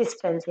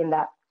consistent in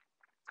that.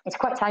 It's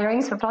quite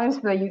tiring sometimes,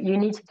 but you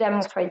need to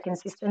demonstrate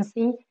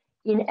consistency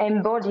in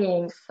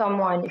embodying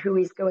someone who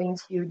is going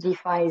to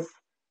defy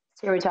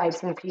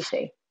stereotypes and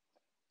cliche.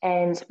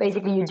 And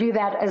basically you do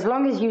that as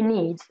long as you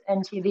need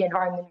until the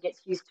environment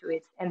gets used to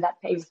it, and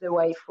that paves the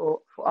way for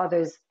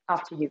others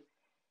after you.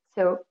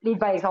 So lead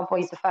by example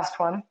is the first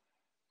one,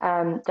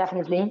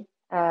 definitely.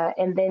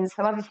 And then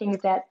some other things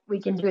that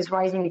we can do as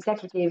rising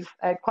executive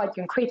quite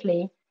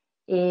concretely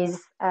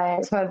is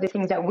some of the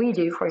things that we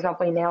do. For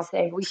example, in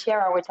LSEG, we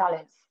share our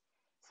talents.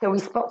 So we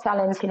spot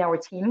talents in our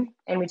team,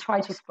 and we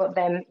try to spot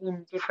them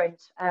in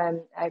different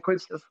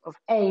groups of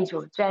age,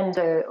 of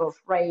gender, of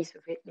race,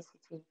 of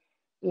ethnicity,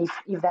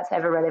 if that's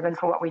ever relevant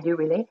for what we do,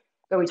 really.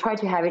 But we try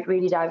to have it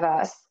really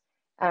diverse.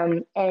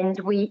 And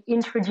we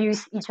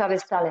introduce each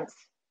other's talents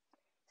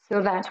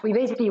so that we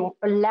basically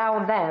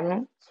allow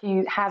them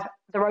to have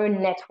their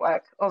own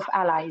network of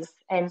allies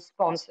and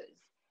sponsors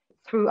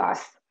through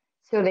us.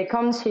 So they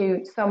come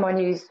to someone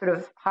who's sort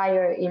of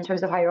higher in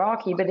terms of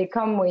hierarchy, but they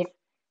come with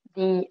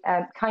the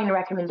kind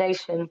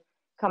recommendation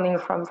coming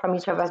from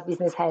each of us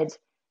business heads.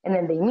 And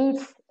then they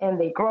meet and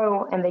they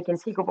grow and they can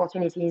seek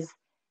opportunities,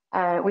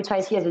 which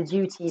I see as a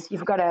duty. So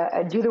you've got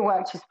to do the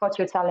work to spot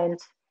your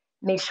talent,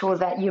 make sure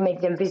that you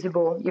make them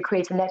visible, you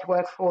create a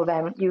network for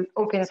them, you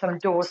open some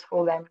doors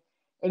for them,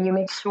 and you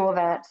make sure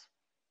that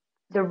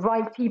the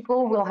right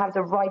people will have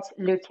the right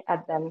look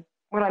at them.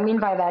 What I mean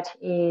by that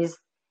is,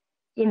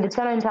 in the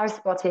talent I've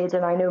spotted,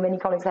 and I know many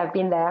colleagues have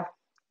been there,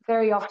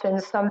 very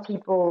often some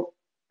people,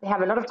 they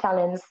have a lot of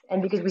talents,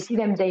 and because we see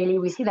them daily,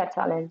 we see that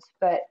talent,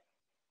 but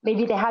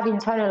maybe they have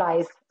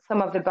internalized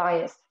some of the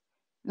bias.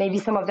 Maybe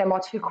some of them are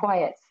too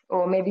quiet,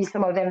 or maybe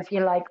some of them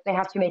feel like they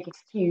have to make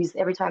excuse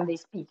every time they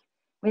speak.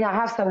 I mean, I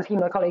have some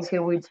female colleagues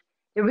who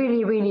they're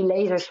really, really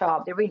laser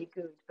sharp, they're really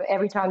good, but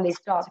every time they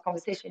start a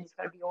conversation, it's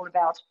going to be all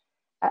about,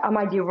 I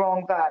might be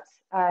wrong, but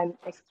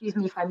excuse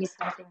me if I miss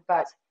something,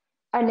 but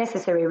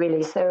unnecessary,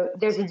 really. So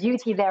there's a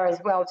duty there as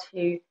well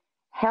to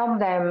help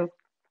them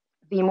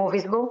be more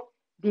visible,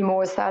 be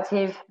more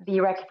assertive, be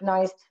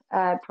recognized,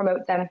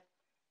 promote them.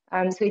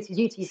 So it's a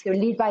duty. So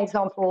lead by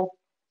example,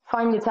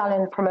 find the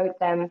talent, promote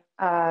them,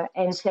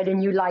 and shed a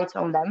new light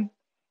on them,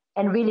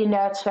 and really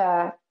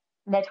nurture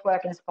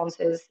network and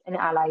sponsors and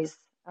allies.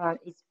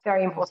 It's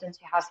very important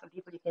to have some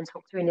people you can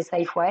talk to in a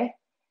safe way.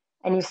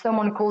 And if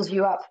someone calls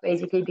you up,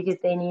 basically, because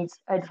they need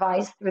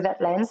advice through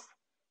that lens,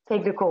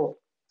 take the call.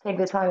 Take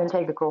the time and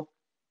take the call.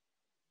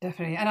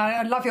 Definitely. And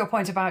I love your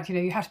point about,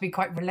 you have to be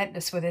quite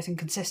relentless with it and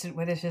consistent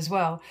with it as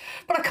well.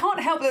 But I can't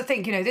help but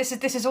think, this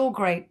is all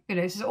great.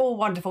 This is all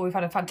wonderful. We've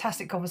had a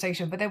fantastic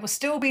conversation, but there will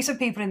still be some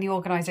people in the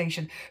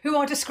organisation who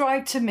are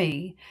described to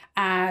me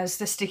as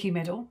the sticky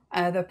middle,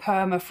 the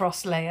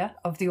permafrost layer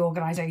of the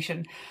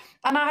organisation.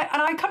 And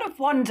I kind of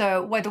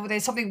wonder whether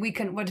there's something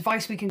what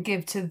advice we can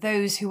give to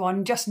those who are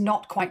just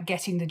not quite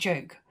getting the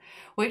joke.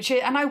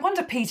 And I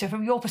wonder, Peter,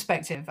 from your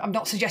perspective, I'm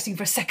not suggesting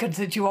for a second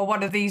that you are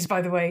one of these,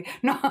 by the way,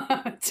 no,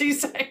 2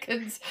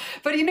 seconds.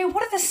 But,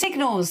 what are the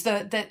signals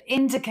that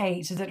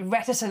indicate that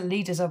reticent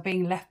leaders are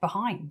being left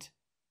behind?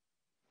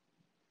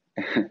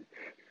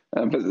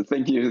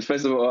 Thank you.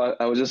 First of all,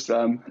 I was just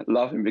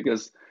laughing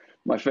because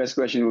my first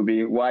question would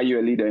be, why are you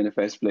a leader in the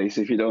first place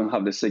if you don't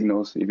have the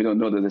signals, if you don't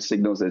know that the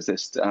signals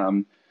exist,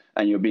 and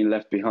you're being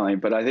left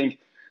behind? But I think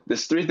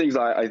there's 3 things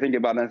I think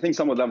about, and I think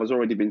some of them has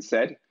already been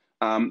said.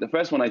 The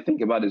first one I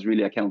think about is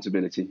really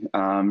accountability.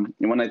 And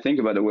when I think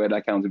about the word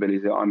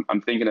accountability,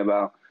 I'm thinking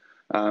about,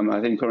 I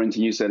think,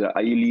 Corentin, you said,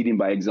 are you leading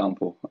by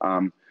example?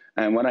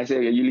 And when I say,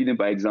 are you leading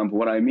by example,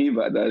 what I mean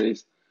by that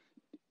is,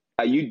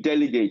 are you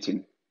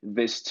delegating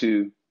this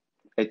to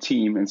a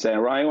team and saying,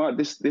 right, well,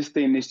 this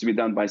thing needs to be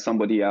done by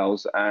somebody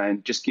else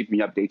and just keep me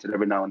updated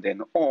every now and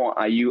then? Or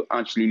are you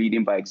actually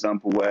leading by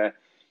example where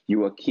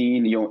you are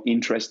keen, you're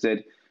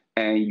interested,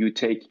 and you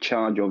take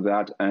charge of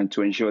that and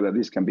to ensure that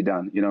this can be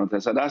done?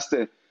 So that's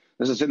the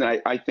thing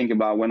that I think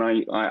about when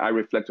I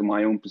reflect on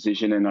my own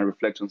position, and I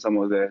reflect on some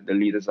of the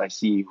leaders I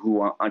see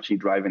who are actually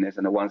driving it,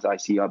 and the ones I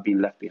see are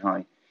being left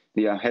behind.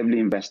 They are heavily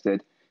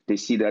invested. They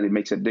see that it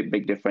makes a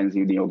big difference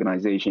in the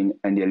organization,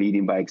 and they're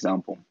leading by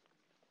example.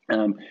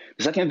 The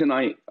second thing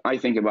I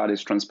think about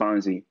is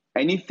transparency.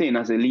 Anything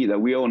as a leader,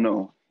 we all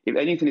know, if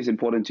anything is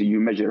important to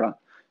you, measure up.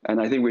 And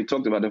I think we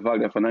talked about the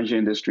fact that financial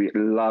industry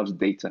loves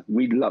data.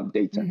 We love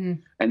data. Mm-hmm.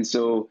 And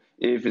so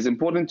if it's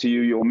important to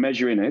you, you're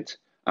measuring it.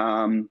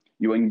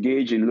 You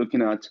engage in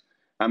looking at,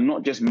 I'm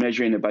not just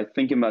measuring it by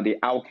thinking about the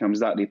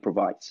outcomes that it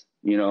provides.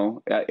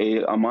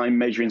 Am I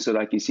measuring so that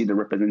I can see the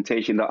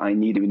representation that I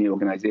need in the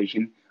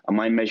organization? Am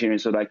I measuring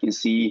so that I can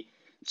see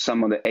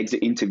some of the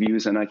exit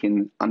interviews and I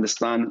can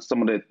understand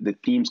some of the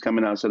themes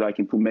coming out so that I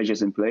can put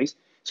measures in place?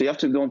 So you have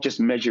to not just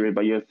measure it,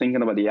 but you're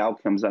thinking about the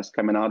outcomes that's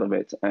coming out of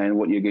it and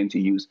what you're going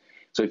to use.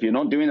 So if you're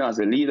not doing that as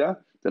a leader,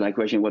 then I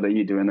question, what are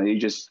you doing? Are you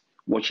just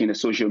watching the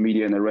social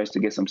media and the rest to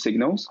get some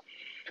signals?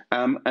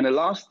 And the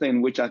last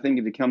thing, which I think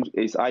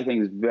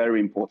is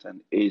very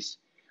important, is,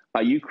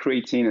 are you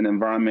creating an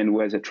environment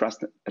where there's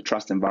a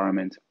trust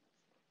environment?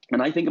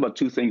 And I think about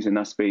 2 things in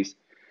that space.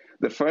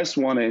 The first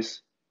one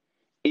is,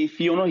 if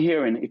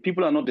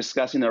people are not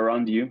discussing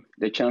around you,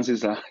 the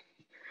chances are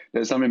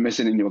there's something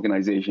missing in the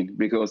organization,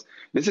 because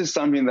this is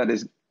something that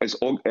is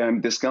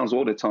discussed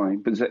all the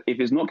time. But if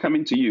it's not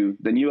coming to you,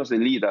 then you as a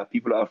leader,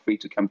 people are afraid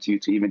to come to you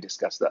to even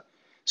discuss that.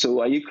 So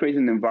are you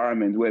creating an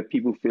environment where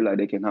people feel like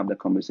they can have the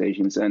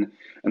conversations? And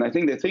I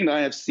think the thing that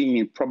I have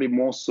seen probably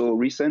more so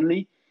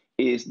recently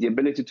is the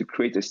ability to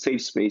create a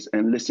safe space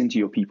and listen to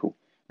your people.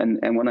 And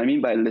what I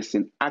mean by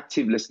listen,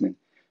 active listening,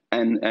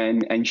 and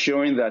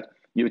ensuring that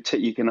you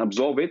can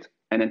absorb it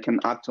and then can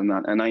act on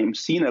that. And I am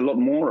seeing a lot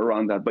more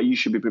around that, but you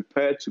should be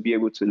prepared to be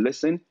able to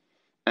listen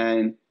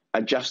and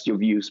adjust your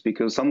views,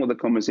 because some of the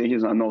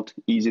conversations are not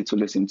easy to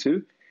listen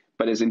to,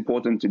 but it's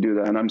important to do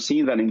that. And I'm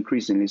seeing that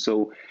increasingly.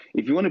 So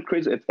if you want to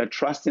create a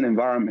trusting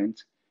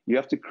environment, you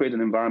have to create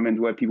an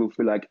environment where people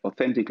feel like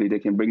authentically they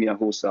can bring their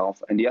whole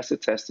self. And the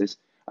asset test is,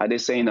 are they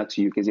saying that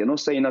to you? Because they're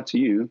not saying that to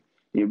you,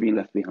 you're being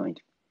left behind.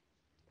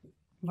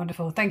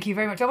 Wonderful. Thank you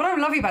very much. What I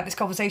love about this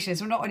conversation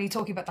is we're not only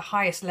talking about the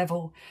highest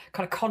level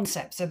kind of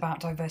concepts about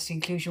diversity,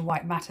 inclusion, why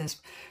it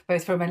matters,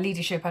 both from a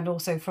leadership and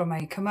also from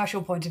a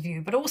commercial point of view,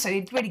 but also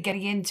really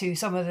getting into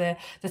some of the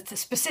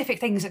specific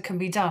things that can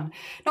be done.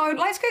 Now, I'd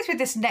like to go through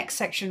this next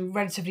section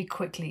relatively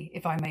quickly,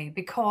 if I may,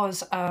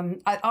 because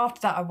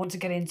after that, I want to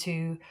get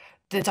into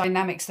the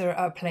dynamics that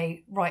are at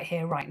play right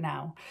here, right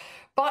now.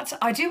 But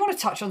I do want to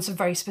touch on some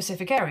very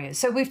specific areas.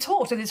 So we've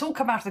talked, and it's all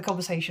come out of the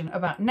conversation,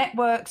 about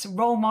networks,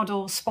 role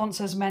models,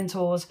 sponsors,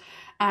 mentors,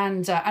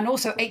 and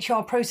also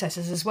HR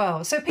processes as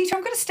well. So Peter,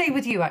 I'm going to stay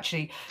with you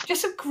actually.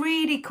 Just some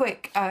really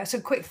quick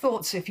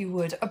thoughts, if you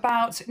would,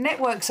 about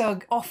networks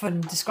are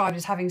often described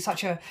as having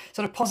such a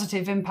sort of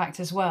positive impact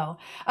as well.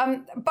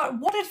 But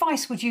what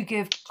advice would you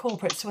give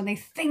corporates when they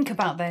think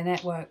about their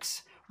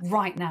networks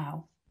right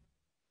now?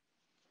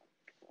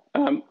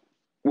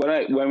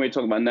 When we're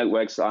talking about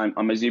networks,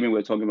 I'm assuming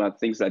we're talking about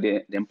things like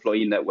the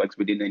employee networks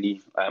within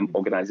any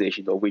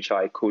organization, of which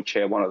I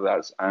co-chair one of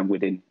those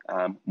within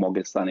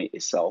Morgan Stanley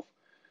itself.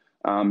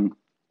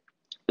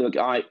 Look,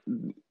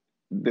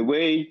 the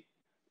way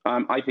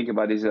I think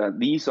about it is that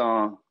these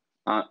are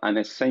an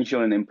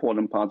essential and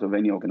important part of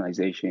any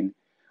organization.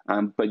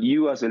 But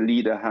you as a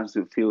leader has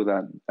to feel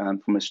that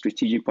from a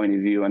strategic point of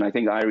view, and I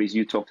think Iris,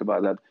 you talked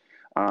about that,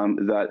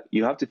 that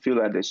you have to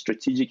feel that the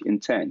strategic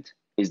intent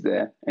is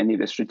there. And if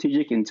the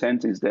strategic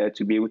intent is there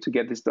to be able to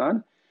get this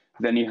done,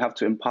 then you have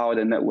to empower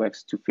the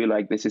networks to feel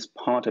like this is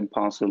part and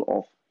parcel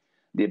of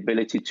the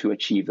ability to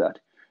achieve that.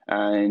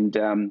 And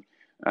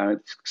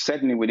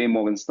certainly within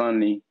Morgan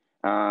Stanley,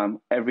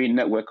 every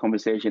network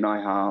conversation I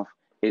have,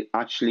 it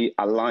actually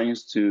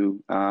aligns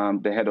to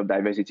the head of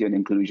diversity and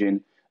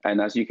inclusion.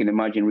 And as you can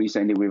imagine,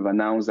 recently we've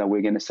announced that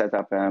we're going to set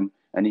up an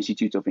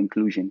Institute of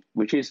Inclusion,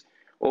 which is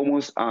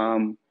almost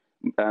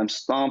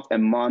staffed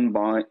and manned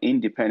by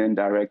independent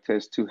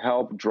directors to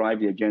help drive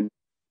the agenda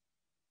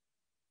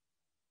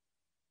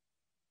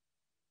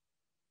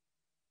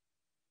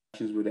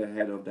with the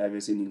head of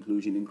diversity and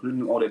inclusion,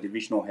 including all the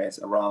divisional heads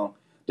around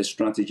the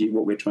strategy,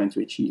 what we're trying to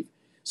achieve.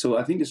 So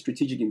I think the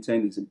strategic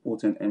intent is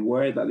important, and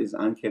where that is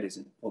anchored is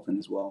important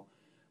as well.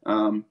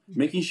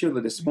 Making sure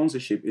that the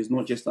sponsorship is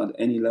not just at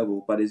any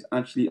level, but is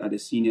actually at a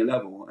senior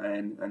level.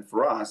 And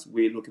for us,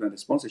 we're looking at the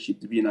sponsorship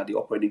to be at the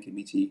operating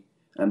committee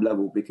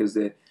level, because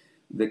the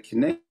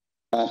connect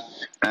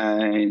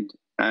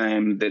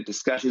and the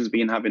discussions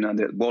being having at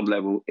the board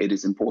level, it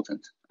is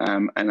important.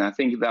 And I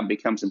think that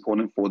becomes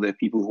important for the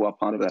people who are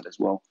part of that as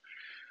well.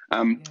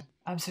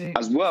 Absolutely.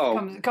 As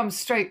well, it comes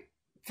straight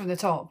from the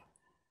top.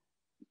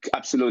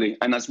 Absolutely.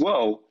 And as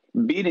well,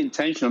 being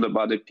intentional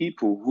about the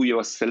people who you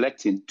are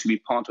selecting to be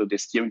part of the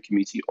steering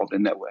committee of the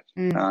network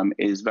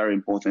is very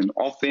important.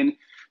 Often,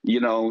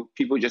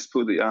 people just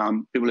put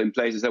people in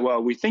place and say,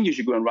 well, we think you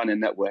should go and run a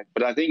network.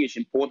 But I think it's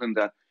important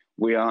that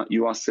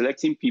you are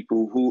selecting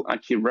people who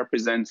actually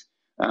represent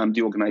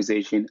the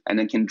organization and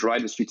then can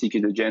drive the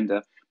strategic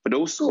agenda, but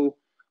also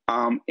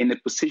in a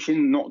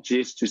position not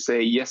just to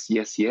say yes,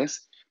 yes,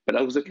 yes, but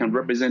also can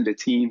represent the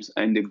teams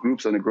and the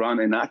groups on the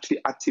ground and actually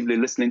actively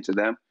listening to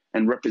them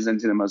and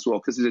representing them as well,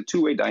 because it's a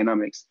two-way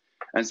dynamics.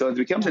 And so it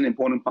becomes an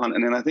important part.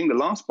 And then I think the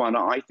last part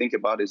I think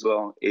about as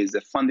well is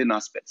the funding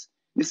aspects.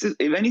 This is,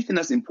 if anything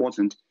that's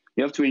important,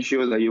 you have to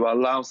ensure that you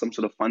allow some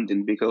sort of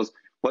funding, because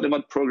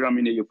whatever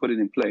programming that you're putting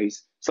in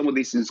place, some of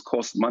these things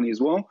cost money as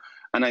well.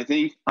 And I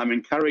think I'm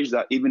encouraged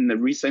that even in the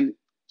recent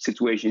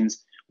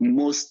situations,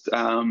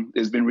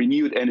 there's been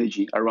renewed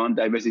energy around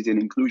diversity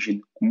and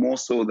inclusion, more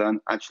so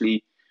than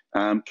actually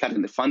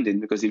cutting the funding.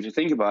 Because if you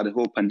think about the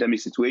whole pandemic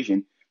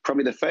situation,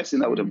 probably the first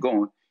thing that would have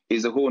gone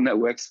is the whole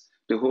networks,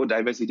 the whole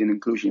diversity and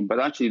inclusion. But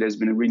actually, there's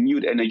been a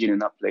renewed energy in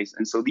that place.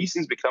 And so these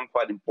things become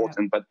quite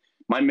important. Yeah. But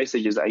my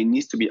message is that it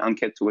needs to be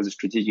anchored towards the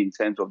strategic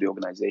intent of the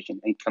organization.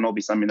 It cannot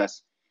be something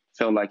that's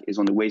felt like is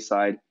on the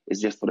wayside,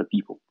 it's just for the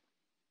people.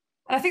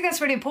 And I think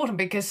that's really important,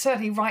 because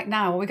certainly right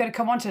now, we're going to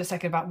come on to a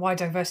second about why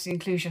diversity and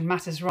inclusion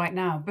matters right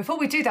now. Before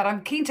we do that,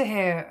 I'm keen to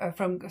hear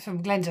from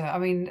Glenda. I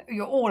mean,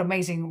 you're all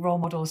amazing role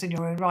models in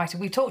your own right.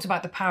 And we've talked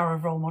about the power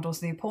of role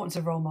models, the importance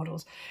of role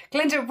models.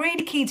 Glenda,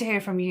 really keen to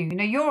hear from you.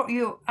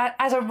 You're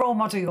as a role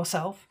model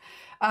yourself,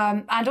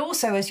 and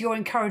also as you're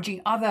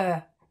encouraging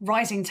other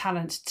rising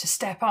talent to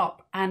step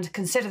up and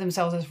consider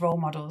themselves as role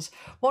models.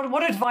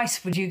 What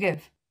advice would you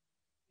give?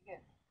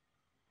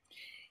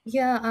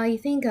 Yeah, I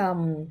think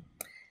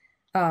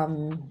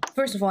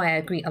first of all, I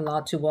agree a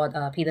lot to what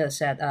Peter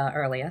said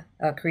earlier.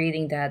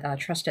 Creating that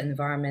trusted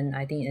environment,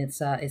 I think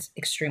it's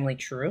extremely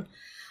true.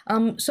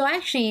 So I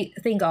actually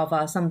think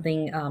of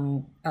something.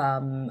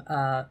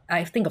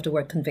 I think of the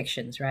word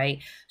convictions, right?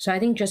 So I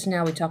think just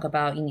now we talk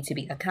about you need to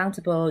be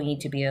accountable, you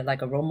need to be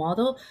like a role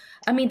model.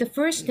 I mean, the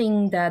first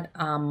thing that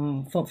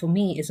for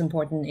me is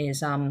important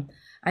is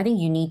I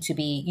think you need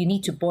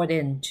to board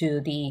in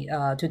to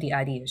the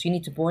ideas. You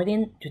need to board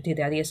in to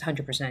the ideas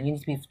 100%. You need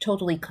to be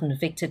totally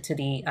convicted to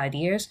the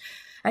ideas.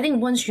 I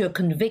think once you're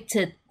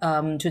convicted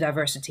to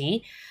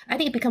diversity, I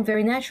think it becomes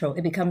very natural.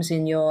 It becomes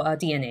in your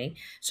DNA.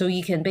 So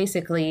you can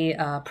basically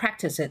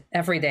practice it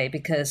every day,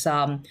 because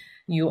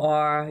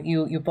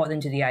you bought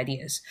into the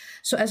ideas.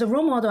 So as a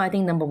role model, I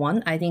think number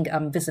one, I think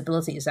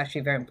visibility is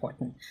actually very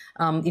important.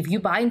 If you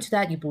buy into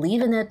that, you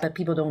believe in it, but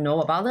people don't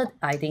know about it,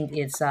 I think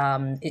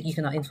you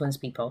cannot influence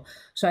people.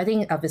 So I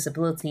think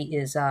visibility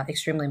is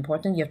extremely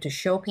important. You have to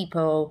show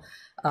people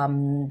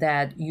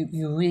that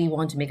you really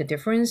want to make a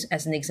difference.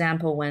 As an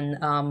example, when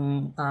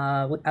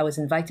I was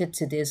invited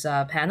to this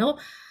panel,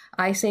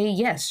 I say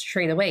yes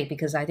straight away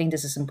because I think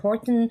this is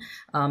important.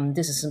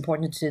 This is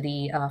important to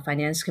the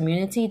finance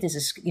community. This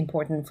is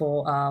important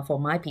for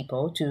my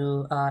people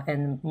to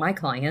and my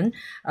client,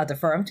 the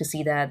firm, to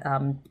see that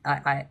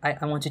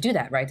I want to do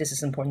that. Right, this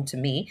is important to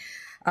me.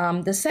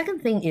 The second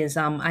thing is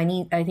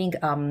I think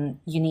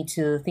you need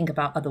to think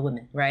about other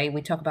women, right?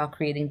 We talk about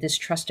creating this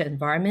trusted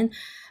environment.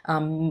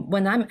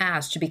 When I'm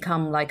asked to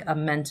become like a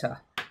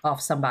mentor of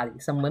some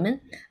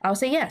women, I'll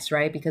say yes,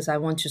 right? Because I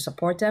want to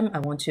support them. I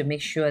want to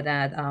make sure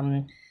that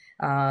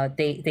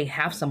they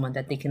have someone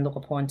that they can look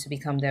upon to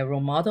become their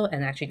role model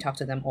and actually talk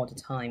to them all the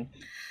time.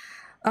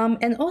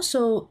 And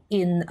also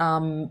in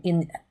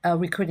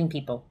recruiting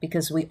people,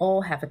 because we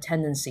all have a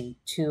tendency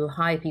to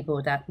hire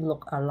people that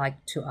look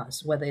alike to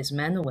us, whether it's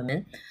men or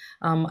women.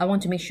 I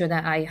want to make sure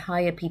that I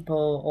hire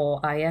people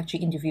or I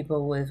actually interview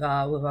people with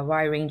a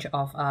wide range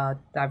of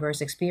diverse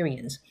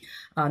experience,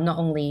 not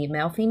only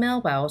male, female,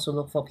 but I also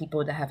look for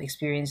people that have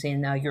experience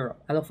in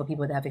Europe. I look for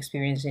people that have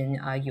experience in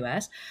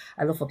US.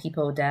 I look for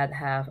people that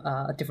have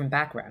different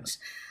backgrounds.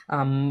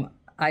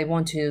 I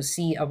want to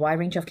see a wide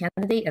range of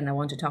candidates, and I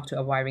want to talk to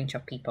a wide range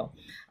of people.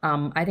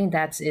 I think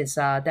that is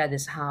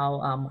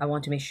how I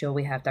want to make sure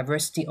we have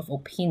diversity of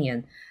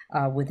opinion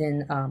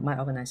within my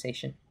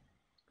organization.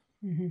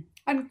 Mm-hmm.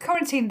 And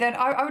Corentin, then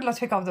I would like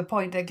to pick up the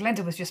point that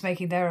Glenda was just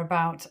making there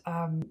about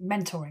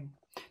mentoring.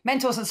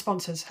 Mentors and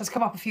sponsors has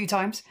come up a few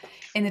times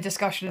in the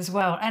discussion as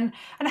well. And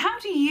how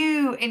do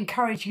you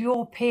encourage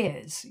your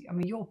peers,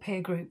 your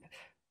peer group,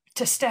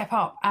 to step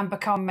up and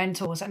become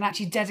mentors and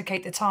actually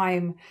dedicate the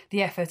time,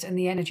 the effort and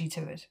the energy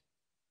to it?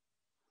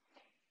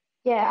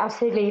 Yeah,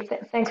 absolutely.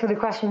 Thanks for the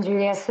question,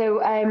 Julia.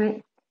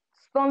 So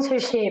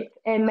sponsorship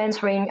and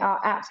mentoring are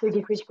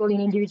absolutely critical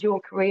in individual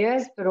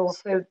careers, but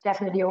also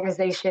definitely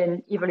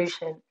organization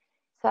evolution.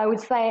 So I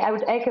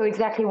would echo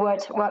exactly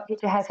what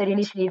Peter has said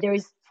initially. There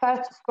is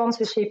first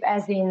sponsorship,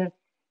 as in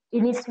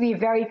it needs to be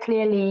very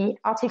clearly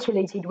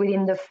articulated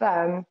within the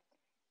firm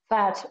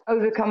that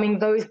overcoming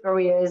those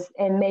barriers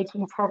and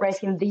making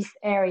progress in this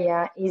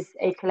area is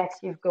a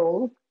collective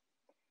goal,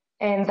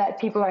 and that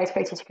people are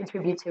expected to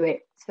contribute to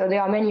it. So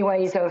there are many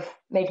ways of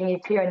making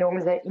it clear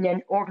in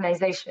an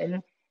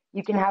organization.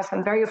 You can have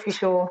some very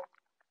official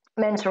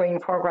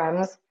mentoring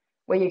programs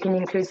where you can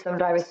include some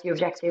diversity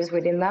objectives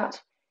within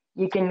that.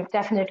 You can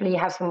definitely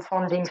have some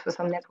fundings for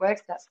some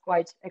networks. That's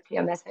quite a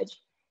clear message.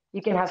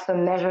 You can have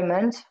some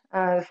measurement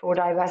for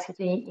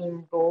diversity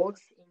in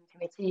boards, in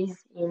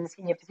committees, in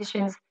senior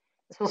positions.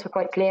 It's also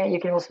quite clear. You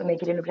can also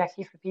make it an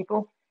objective for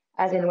people,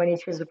 as in when it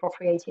feels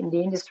appropriate in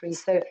the industry.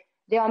 So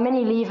there are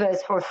many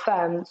levers for a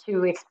firm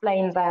to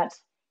explain that,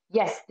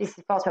 yes, this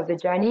is part of the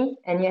journey,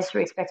 and yes,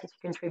 you're expected to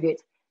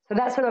contribute. So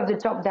that's sort of the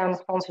top-down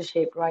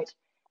sponsorship, right?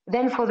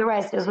 Then for the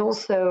rest, there's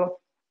also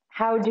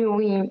how do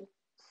we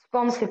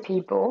sponsor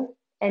people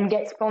and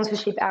get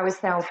sponsorship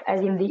ourselves,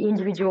 as in the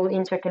individual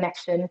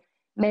interconnection,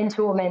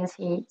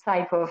 mentor-mentee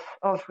type of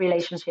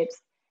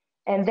relationships.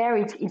 And there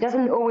it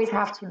doesn't always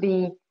have to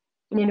be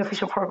in an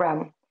official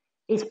program.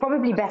 It's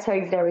probably better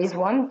if there is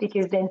one,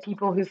 because then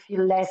people who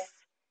feel less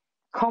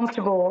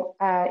comfortable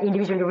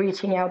individually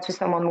reaching out to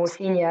someone more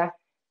senior,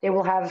 they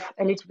will have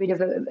a little bit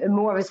of a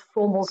more of a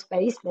formal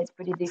space, let's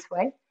put it this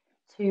way,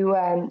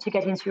 to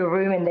get into a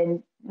room and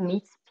then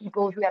meet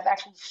people who have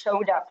actually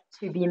showed up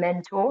to be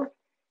mentored,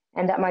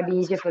 and that might be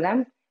easier for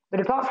them. But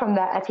apart from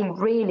that, I think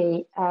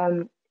really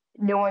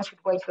no one should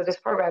wait for those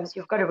programs.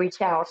 You've got to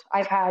reach out.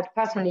 I've had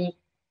personally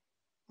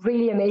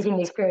really amazing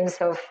experience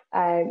of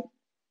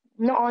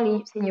not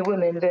only senior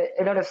women, but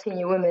a lot of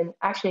senior women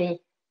actually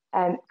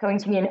coming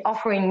to me and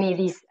offering me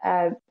this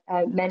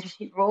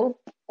mentorship role.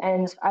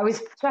 And I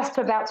was just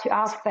about to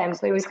ask them,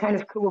 so it was kind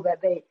of cool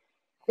that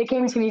they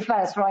came to me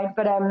first, right?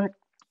 But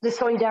the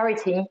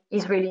solidarity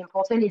is really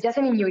important. It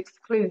doesn't mean you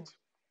exclude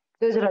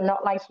those that are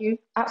not like you,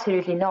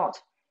 absolutely not.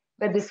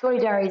 But the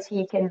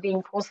solidarity can be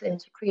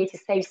important to create a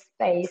safe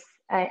space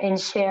and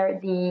share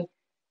the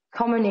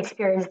common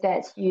experience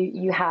that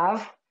you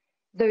have.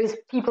 Those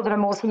people that are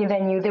more senior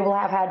than you, they will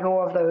have had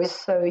more of those.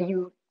 So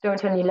you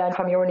don't only learn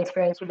from your own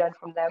experience, you learn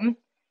from them.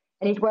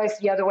 And it works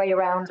the other way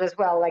around as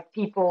well. Like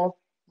people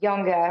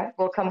younger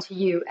will come to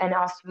you and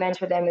ask to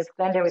mentor them, as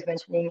Glenda was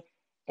mentioning,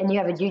 and you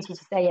have a duty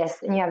to say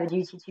yes, and you have a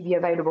duty to be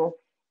available.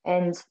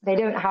 And they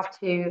don't have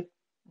to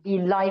be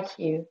like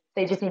you.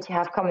 They just need to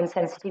have common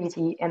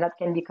sensitivity, and that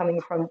can be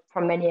coming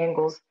from many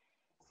angles.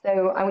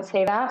 So I would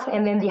say that.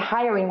 And then the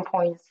hiring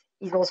point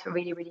is also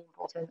really, really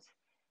important.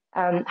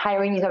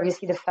 Hiring is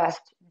obviously the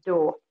first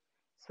door.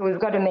 So we've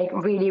got to make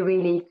really,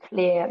 really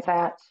clear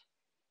that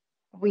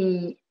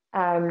we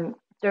don't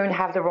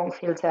have the wrong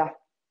filter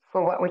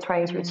for what we're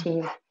trying to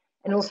achieve.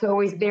 And also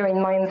always bear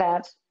in mind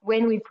that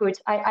when we put,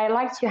 I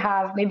like to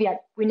have,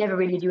 we never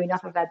really do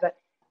enough of that, but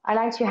I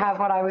like to have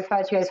what I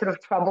refer to as sort of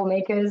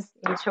troublemakers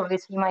in each of the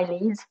team I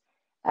lead,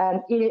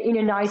 in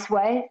a nice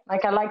way.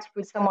 Like, I like to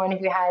put someone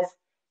who has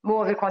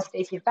more of a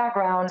quantitative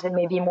background and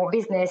maybe more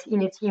business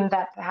in a team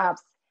that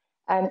perhaps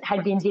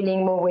had been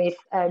dealing more with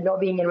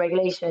lobbying and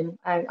regulation.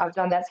 I've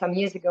done that some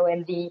years ago,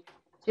 and the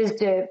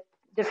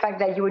fact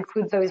that you would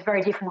put those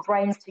very different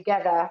brains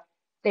together,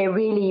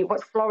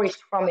 what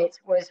flourished from it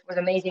was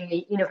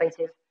amazingly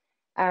innovative.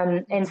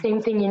 And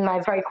same thing in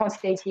my very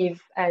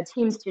quantitative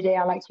teams today.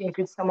 I like to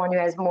include someone who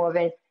has more of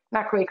a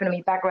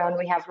macroeconomic background.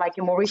 We have like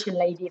a Mauritian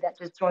lady that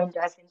just joined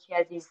us, and she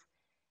has this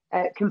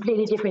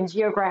completely different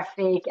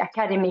geographic,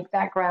 academic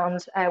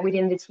background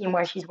within the team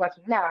where she's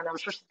working now, and I'm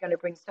sure she's going to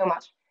bring so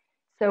much.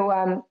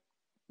 So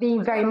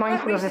being very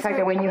mindful of the fact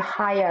that when you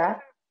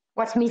hire,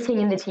 what's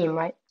missing in the team,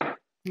 right?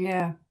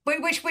 Yeah,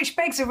 which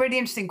begs a really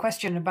interesting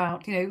question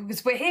about,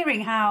 because we're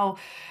hearing how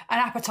an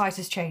appetite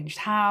has changed,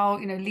 how,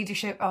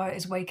 leadership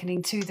is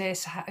awakening to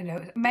this, how,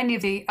 many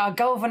of the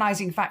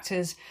galvanizing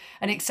factors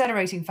and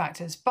accelerating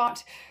factors,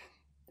 but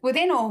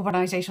within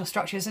organizational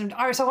structures, and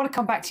Iris, I want to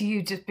come back to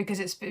you just because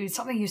it's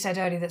something you said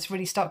earlier that's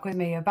really stuck with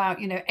me about,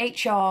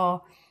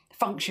 HR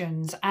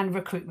functions and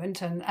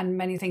recruitment, and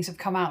many things have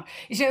come out.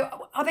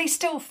 Are they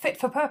still fit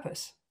for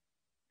purpose?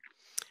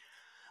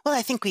 Well,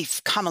 I think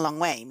we've come a long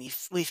way.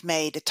 We've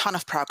made a ton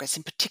of progress,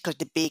 in particular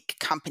the big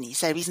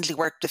companies. I recently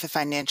worked with a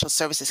financial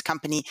services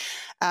company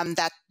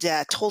that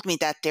told me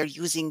that they're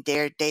using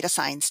their data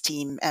science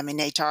team in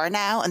HR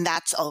now, and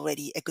that's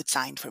already a good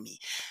sign for me.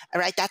 All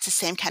right, that's the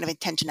same kind of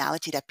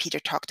intentionality that Peter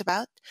talked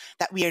about,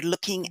 that we are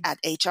looking at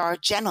HR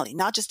generally,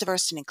 not just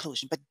diversity and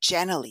inclusion, but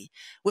generally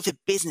with a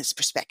business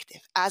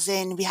perspective. As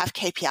in, we have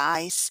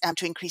KPIs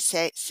to increase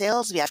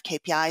sales, we have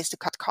KPIs to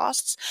cut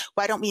costs.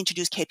 Why don't we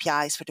introduce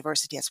KPIs for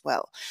diversity as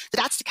well? So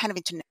that's the kind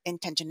of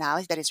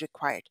intentionality that is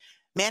required.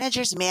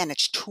 Managers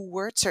manage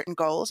toward certain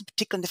goals,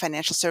 particularly in the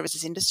financial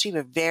services industry.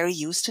 We're very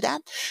used to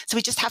that. So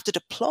we just have to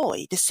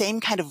deploy the same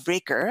kind of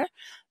rigor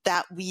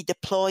that we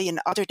deploy in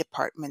other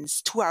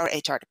departments to our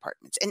HR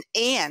departments.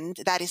 And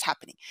that is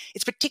happening.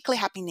 It's particularly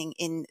happening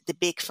in the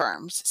big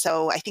firms.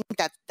 So I think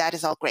that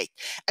is all great.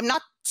 I'm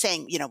not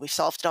saying, we've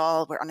solved it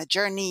all. We're on a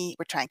journey.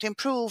 We're trying to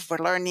improve. We're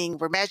learning.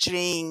 We're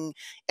measuring,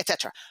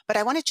 etc. But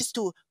I wanted just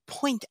to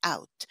point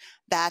out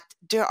that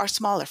there are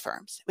smaller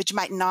firms which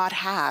might not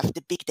have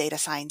the big data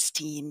science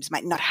teams,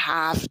 might not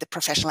have the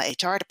professional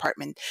HR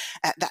department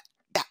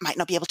that might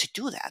not be able to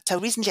do that. So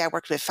recently I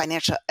worked with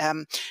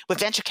with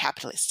venture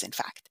capitalists, in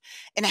fact.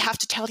 And I have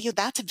to tell you,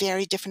 that's a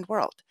very different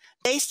world.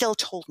 They still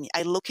told me,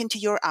 I look into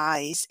your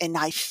eyes and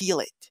I feel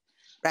it,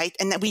 right?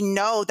 And that we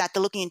know that the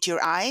looking into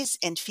your eyes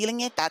and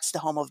feeling it, that's the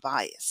home of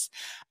bias.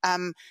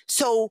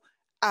 So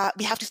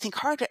we have to think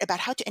harder about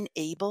how to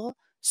enable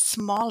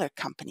smaller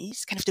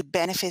companies kind of to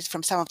benefit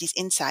from some of these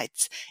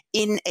insights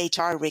in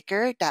HR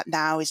rigor that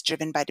now is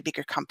driven by the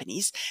bigger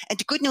companies. And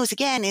the good news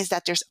again is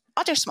that there's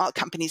other small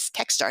companies,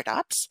 tech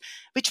startups,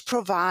 which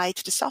provide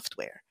the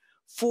software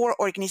for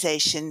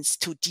organizations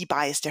to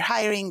debias their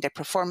hiring, their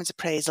performance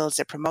appraisals,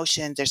 their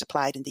promotions. There's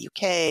applied in the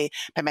UK,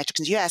 Biometrics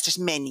in the US. There's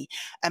many.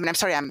 And I'm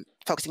sorry, I'm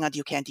focusing on the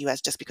UK and the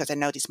US just because I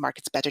know these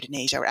markets better than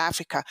Asia or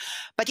Africa.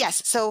 But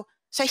yes, so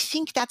I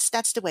think that's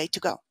the way to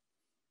go.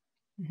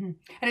 Mm-hmm.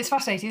 And it's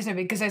fascinating, isn't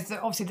it? Because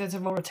there's a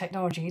role of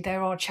technology.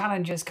 There are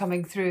challengers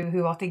coming through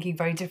who are thinking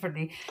very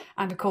differently.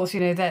 And of course,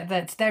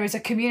 that there is a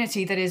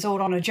community that is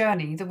all on a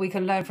journey that we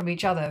can learn from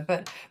each other,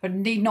 but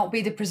need not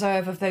be the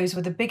preserve of those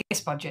with the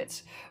biggest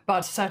budgets,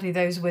 but certainly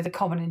those with a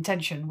common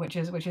intention, which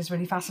is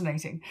really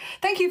fascinating.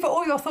 Thank you for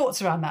all your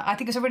thoughts around that. I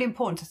think it's really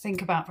important to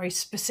think about very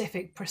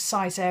specific,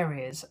 precise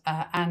areas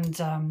and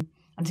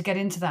to get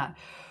into that.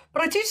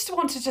 But I do just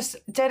want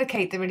to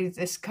dedicate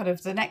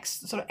the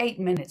next sort of 8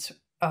 minutes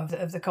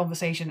of the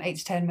conversation, 8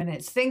 to 10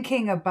 minutes,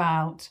 thinking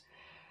about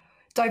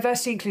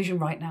diversity inclusion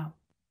right now.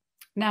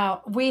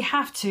 Now, we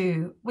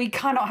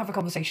cannot have a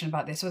conversation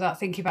about this without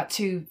thinking about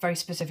two very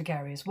specific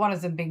areas, one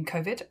of them being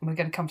COVID, and we're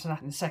going to come to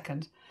that in a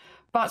second.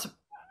 But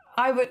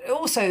I would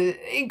also,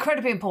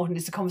 incredibly important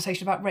is the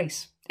conversation about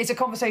race. It's a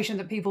conversation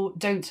that people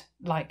don't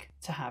like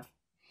to have.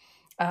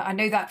 I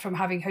know that from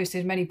having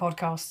hosted many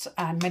podcasts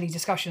and many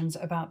discussions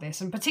about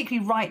this, and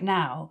particularly right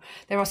now,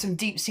 there are some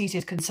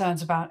deep-seated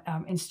concerns about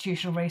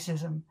institutional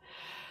racism.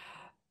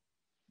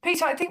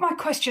 Peter, I think my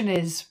question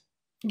is,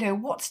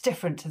 what's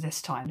different to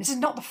this time? This is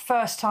not the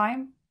first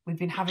time we've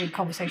been having a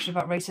conversation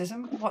about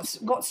racism.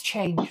 What's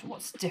changed?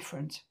 What's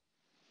different?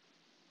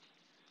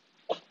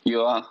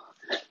 You're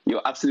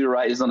absolutely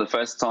right. It's not the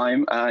first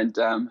time, and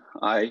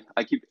I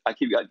keep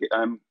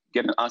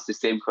getting asked the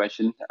same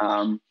question.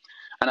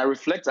 And I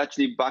reflect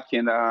actually back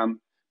in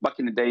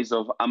the days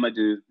of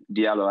Amadou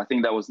Diallo. I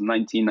think that was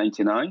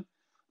 1999.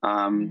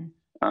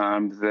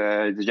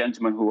 The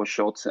gentleman who was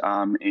shot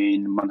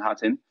in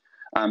Manhattan.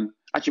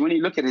 Actually, when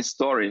you look at his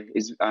story,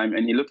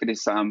 and you look at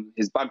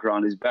his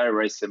background, is very,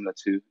 very similar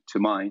to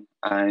mine.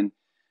 And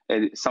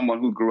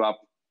someone who grew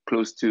up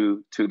close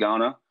to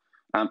Ghana,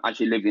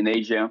 actually lived in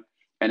Asia,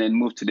 and then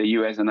moved to the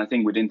US. And I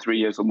think within 3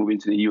 years of moving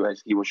to the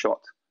US, he was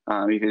shot.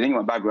 If you think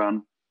of my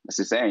background, it's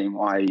the same.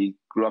 I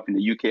grew up in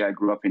the UK, I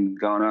grew up in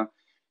Ghana,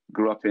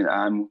 grew up in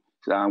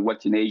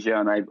worked in Asia,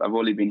 and I've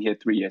only been here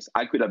 3 years.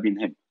 I could have been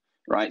him,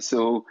 right?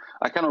 So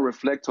I kind of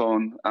reflect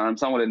on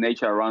some of the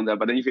nature around that.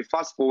 But then if you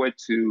fast forward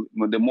to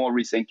the more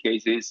recent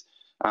cases,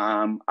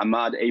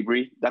 Ahmad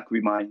Avery, that could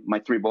be my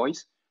three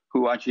boys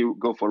who actually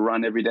go for a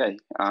run every day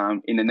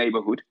in the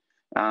neighborhood.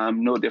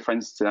 No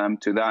difference to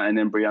that. And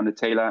then Breonna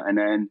Taylor, and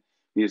then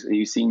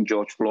you've seen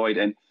George Floyd.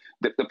 And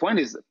the point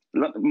is,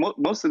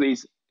 most of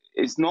these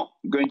is not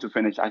going to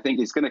finish. I think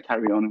it's going to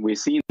carry on. We're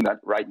seeing that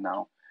right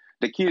now.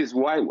 The key is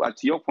why,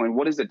 to your point,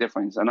 what is the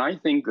difference? And I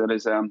think that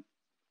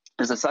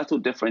there's a subtle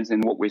difference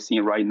in what we're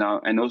seeing right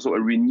now, and also a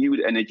renewed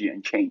energy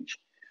and change.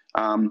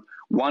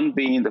 One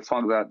being the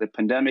fact that the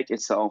pandemic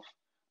itself,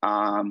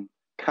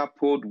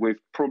 coupled with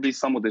probably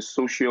some of the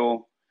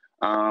social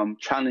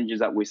challenges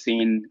that we're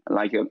seeing,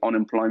 like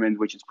unemployment,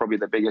 which is probably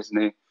the biggest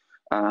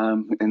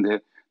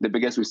the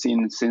biggest we've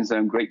seen since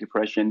the Great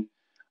Depression,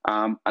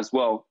 as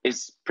well,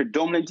 is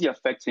predominantly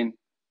affecting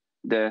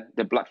the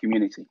Black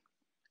community.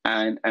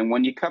 And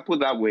when you couple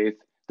that with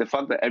the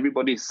fact that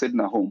everybody is sitting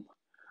at home,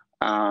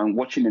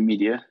 watching the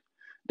media,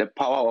 the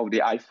power of the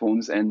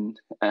iPhones,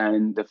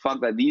 and the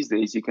fact that these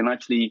days you can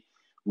actually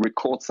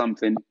record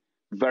something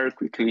very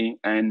quickly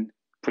and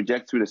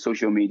project through the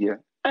social media.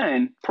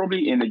 And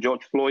probably in the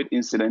George Floyd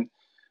incident,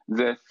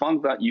 the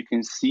fact that you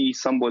can see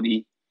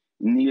somebody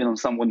kneeling on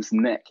someone's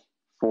neck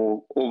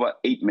for over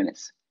 8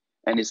 minutes,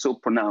 and it's so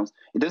pronounced.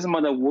 It doesn't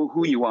matter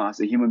who you are as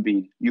a human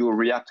being, you will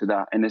react to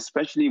that. And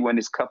especially when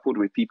it's coupled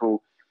with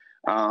people,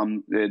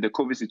 the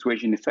COVID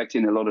situation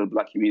affecting a lot of the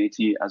Black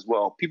community as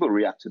well, people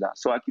react to that.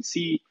 So I could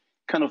see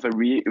kind of a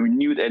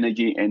renewed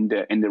energy in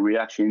the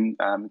reaction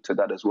to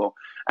that as well.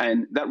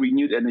 And that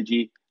renewed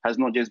energy has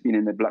not just been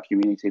in the Black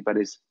community, but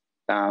it's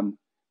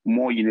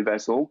more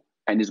universal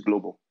and is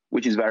global,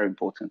 which is very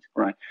important,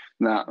 right?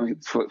 Now,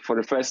 for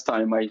the first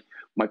time,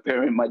 my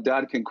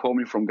dad can call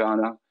me from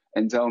Ghana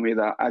and tell me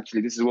that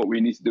actually this is what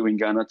we need to do in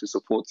Ghana to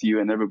support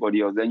you and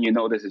everybody else. Then you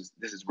know this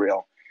is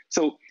real.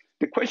 So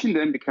the question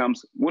then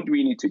becomes, what do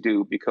we need to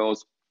do?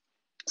 Because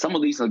some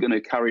of these are going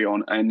to carry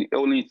on. And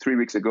only 3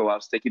 weeks ago, I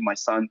was taking my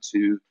son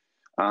to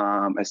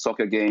a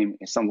soccer game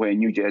somewhere in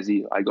New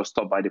Jersey. I got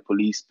stopped by the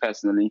police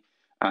personally.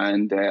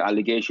 And the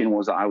allegation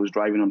was that I was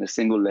driving on a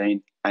single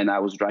lane and I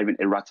was driving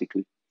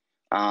erratically.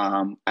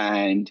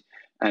 And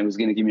it was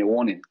going to give me a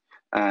warning.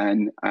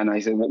 And I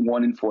said, what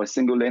warning for a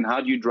single lane?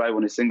 How do you drive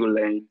on a single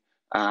lane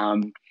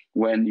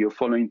when you're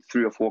following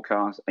 3 or 4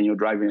 cars and you're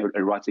driving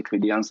erratically?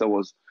 The answer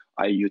was,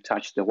 you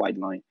touched the white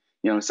line.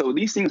 So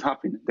these things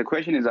happen. The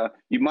question is that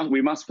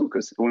we must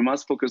focus. We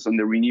must focus on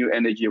the renewed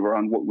energy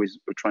around what we're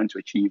trying to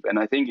achieve. And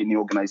I think in the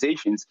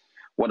organizations,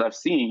 what I've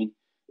seen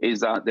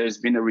is that there's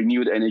been a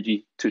renewed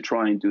energy to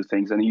try and do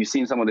things. And you've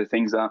seen some of the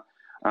things that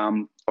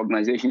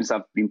organizations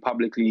have been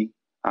publicly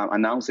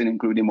announcing,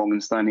 including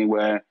Morgan Stanley,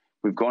 where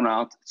we've gone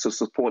out to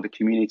support the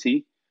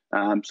community,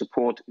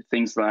 support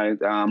things like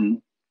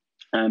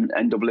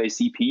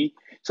NAACP.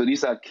 So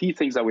these are key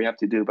things that we have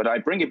to do. But I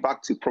bring it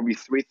back to probably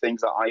 3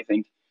 things that I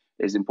think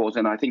is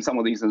important. I think some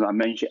of these things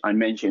I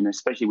mentioned,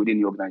 especially within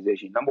the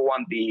organization. Number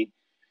one being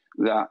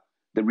that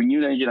the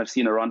renewed energy I've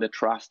seen around the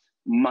trust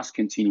must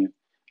continue.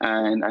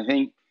 And I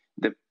think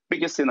the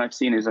biggest thing I've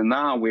seen is that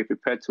now we're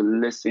prepared to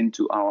listen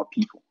to our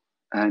people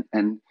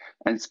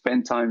and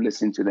spend time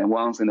listening to them.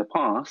 Whilst in the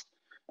past,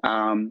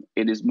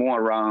 it is more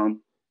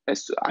around,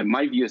 in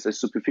my view, it's a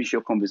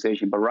superficial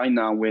conversation. But right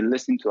now, we're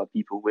listening to our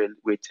people.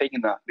 We're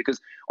taking that, because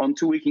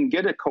until we can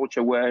get a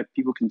culture where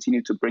people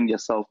continue to bring the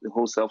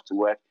whole self to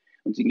work,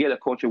 and to get a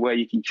culture where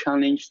you can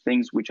challenge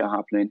things which are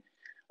happening,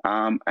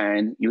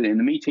 and you're in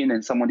a meeting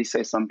and somebody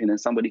says something and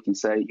somebody can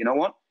say, you know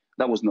what,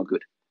 that was not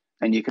good,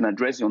 and you can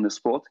address it on the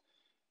spot.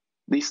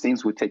 These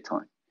things will take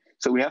time.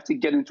 So we have to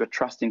get into a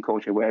trusting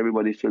culture where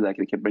everybody feels like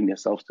they can bring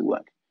themselves to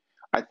work.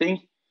 I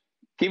think,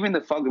 given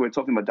the fact that we're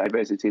talking about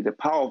diversity, the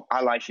power of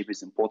allyship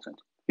is important,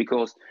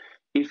 because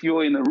if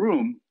you're in a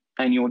room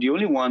and you're the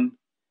only one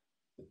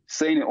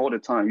saying it all the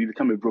time, you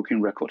become a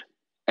broken record.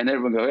 And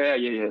everyone goes,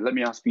 yeah, let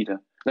me ask Peter.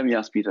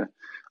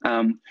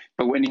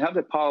 But when you have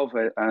the power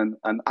of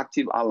an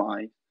active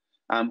ally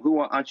who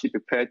are actually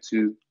prepared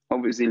to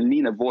obviously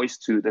lean a voice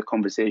to the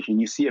conversation,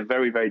 you see a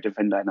very, very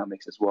different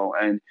dynamics as well.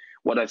 And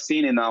what I've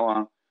seen in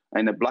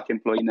the Black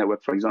Employee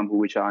Network, for example,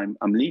 which I'm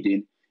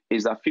leading,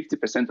 is that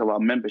 50% of our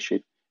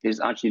membership is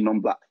actually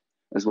non-Black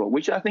as well,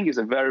 which I think is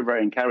a very,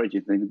 very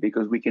encouraging thing,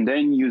 because we can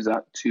then use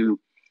that to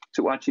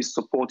actually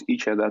support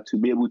each other to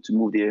be able to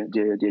move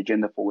the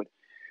agenda forward.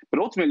 But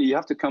ultimately, you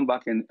have to come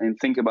back and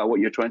think about what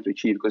you're trying to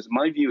achieve, because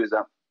my view is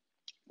that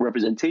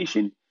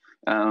representation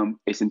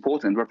is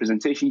important.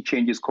 Representation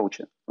changes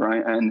culture,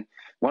 right? And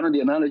one of the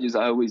analogies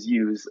I always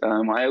use,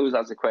 I always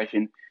ask the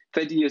question,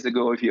 30 years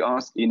ago, if you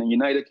ask in the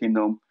United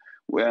Kingdom,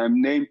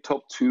 name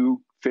top 2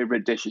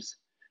 favorite dishes,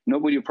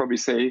 nobody will probably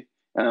say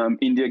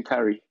Indian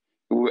curry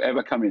will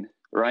ever come in,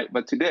 right?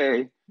 But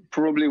today,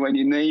 probably when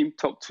you name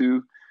top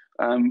 2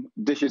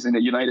 dishes in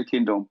the United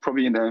Kingdom,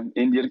 probably in the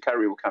Indian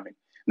curry will come in.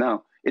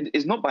 Now,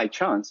 it's not by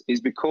chance.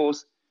 It's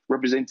because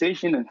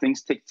representation and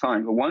things take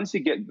time. But once you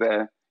get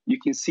there, you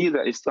can see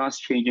that it starts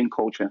changing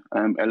culture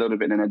a little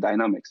bit in the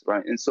dynamics,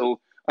 right? And so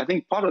I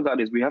think part of that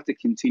is we have to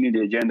continue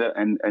the agenda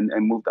and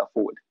move that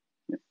forward.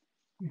 Yeah.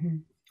 Mm-hmm.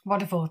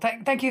 Wonderful.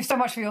 Thank you so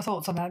much for your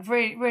thoughts on that.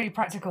 Really, really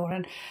practical.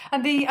 And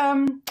the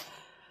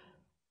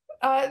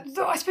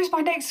I suppose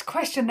my next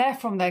question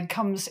therefrom then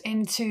comes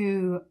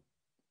into,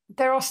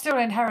 there are still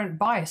inherent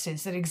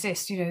biases that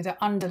exist, that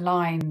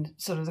underline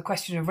sort of the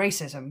question of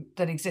racism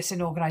that exists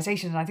in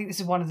organisations. And I think this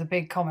is one of the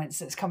big comments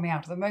that's coming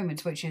out at the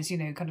moment, which is,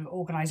 kind of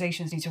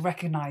organisations need to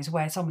recognise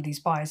where some of these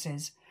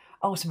biases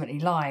ultimately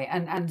lie.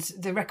 And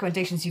the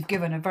recommendations you've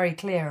given are very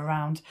clear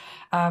around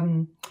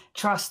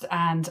trust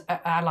and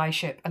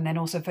allyship, and then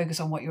also focus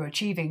on what you're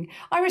achieving.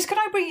 Iris, can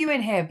I bring you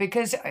in here?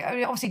 Because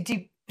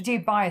obviously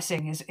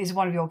de-biasing is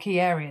one of your key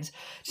areas.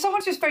 I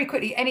want to just very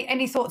quickly,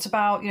 any thoughts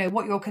about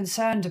what you're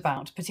concerned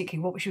about,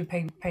 particularly what we should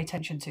pay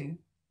attention to?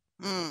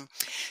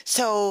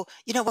 So,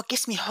 what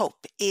gives me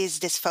hope is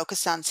this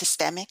focus on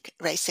systemic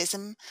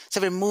racism.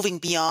 So we're moving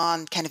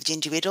beyond kind of the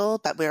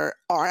individual, but we are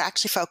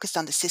actually focused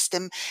on the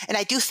system. And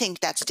I do think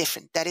that's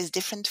different. That is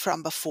different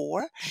from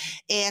before.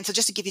 And so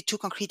just to give you two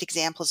concrete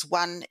examples,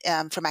 one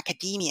from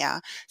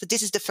academia. So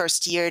this is the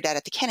first year that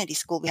at the Kennedy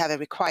School, we have a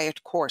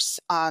required course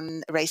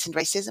on race and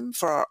racism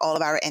for all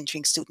of our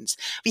entering students.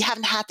 We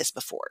haven't had this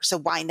before. So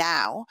why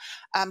now?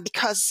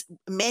 Because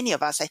many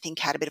of us, I think,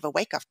 had a bit of a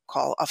wake-up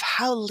call of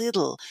how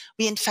little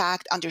we in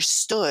fact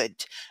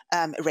understood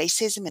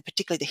racism, and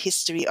particularly the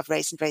history of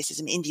race and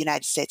racism in the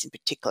United States in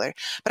particular.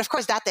 But of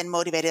course, that then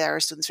motivated our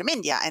students from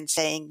India and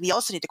saying, we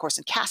also need a course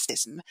on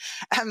casteism.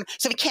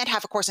 So we can't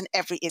have a course on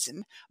every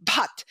ism,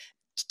 but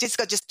this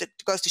just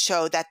goes to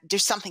show that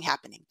there's something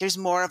happening. There's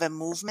more of a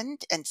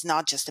movement, and it's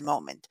not just a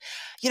moment.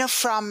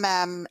 From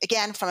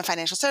again, from a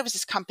financial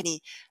services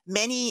company,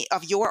 many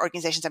of your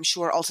organizations, I'm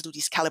sure, also do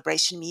these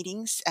calibration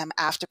meetings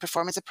after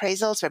performance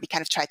appraisals, where we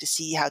kind of try to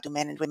see how do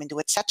men and women do,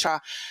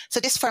 etc. So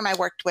this firm I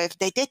worked with,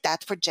 they did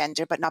that for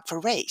gender, but not for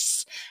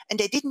race. And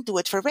they didn't do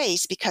it for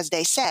race because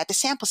they said the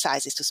sample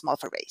size is too small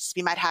for race.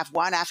 We might have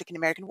one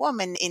African-American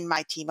woman in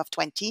my team of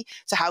 20.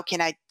 So how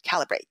can I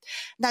calibrate?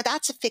 Now,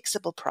 that's a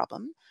fixable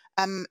problem.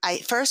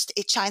 First,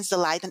 it shines the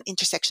light on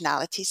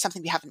intersectionality,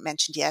 something we haven't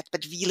mentioned yet,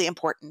 but really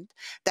important,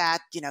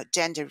 that,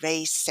 gender,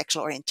 race,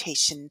 sexual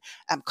orientation,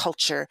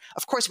 culture.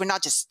 Of course, we're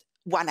not just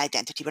one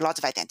identity, we're lots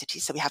of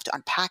identities, so we have to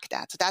unpack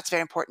that. So that's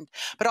very important.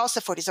 But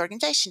also for this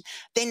organization,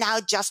 they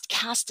now just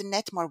cast the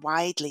net more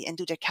widely and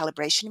do their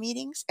calibration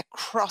meetings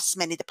across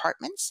many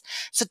departments,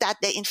 so that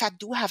they in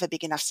fact do have a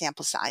big enough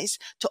sample size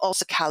to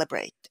also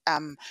calibrate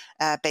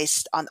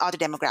based on other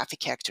demographic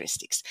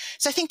characteristics.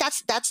 So I think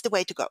that's the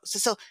way to go.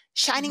 So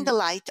shining the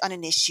light on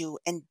an issue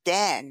and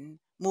then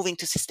moving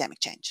to systemic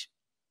change.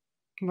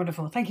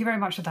 Wonderful. Thank you very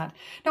much for that.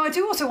 Now, I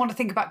do also want to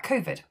think about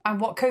COVID and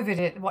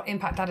what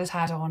impact that has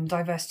had on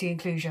diversity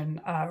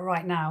inclusion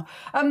right now.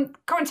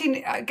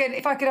 Corentin, again,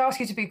 if I could ask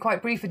you to be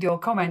quite brief with your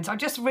comments, I'm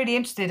just really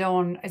interested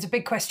on, it's a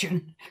big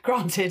question,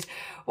 granted,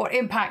 what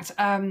impact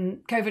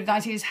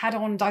COVID-19 has had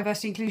on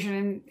diversity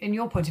inclusion in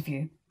your point of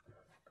view.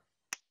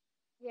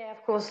 Yeah,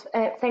 of course.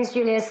 Thanks,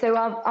 Julia. So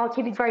I'll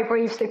keep it very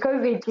brief. So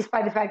COVID,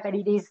 despite the fact that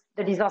it is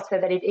the disaster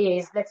that it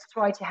is, let's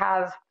try to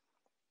have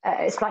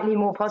a slightly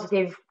more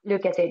positive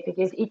look at it,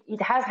 because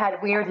it has had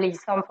weirdly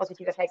some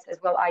positive effects as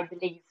well, I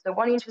believe. So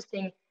one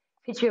interesting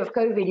feature of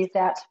COVID is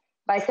that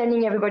by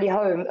sending everybody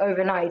home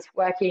overnight,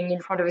 working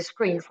in front of a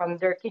screen from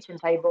their kitchen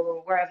table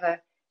or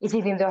wherever it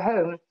is in their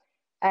home,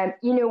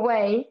 in a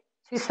way,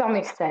 to some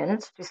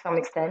extent,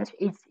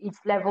 it's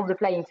leveled the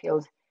playing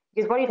field.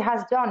 Because what it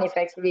has done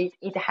effectively,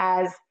 it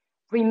has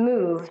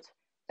removed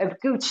a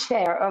good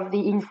share of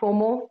the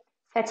informal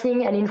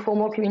setting and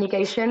informal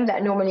communication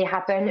that normally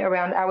happen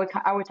around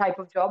our type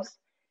of jobs.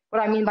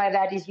 What I mean by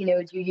that is, do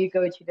you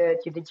go to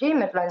the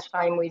gym at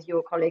lunchtime with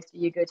your colleagues? Do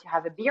you go to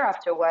have a beer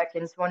after work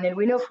and so on? And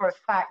we know for a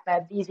fact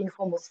that these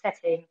informal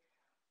settings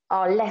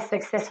are less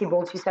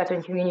accessible to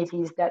certain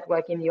communities that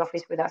work in the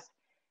office with us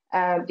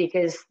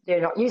because they're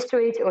not used to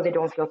it, or they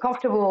don't feel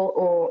comfortable,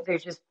 or they're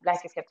just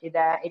less accepted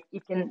there.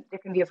 There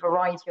can be a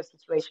variety of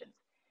situations.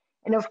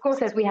 And of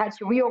course, as we had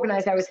to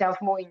reorganize ourselves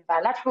more in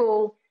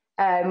bilateral,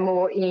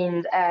 more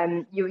in,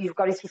 you've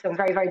got to see some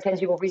very, very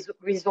tangible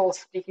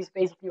results, because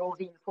basically all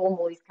the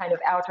informal is kind of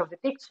out of the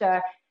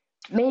picture.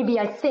 Maybe,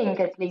 I think,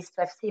 at least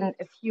I've seen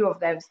a few of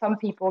them, some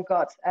people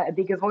got a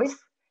bigger voice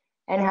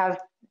and have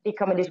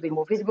become a little bit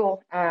more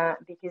visible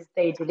because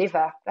they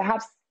deliver,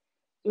 perhaps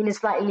in a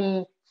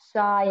slightly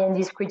shy and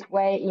discreet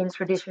way in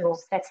traditional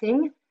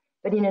setting,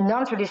 but in a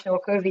non-traditional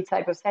COVID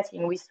type of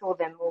setting, we saw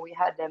them more, we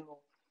heard them more.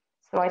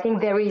 So I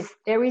think there is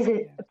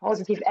a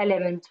positive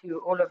element to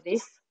all of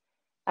this.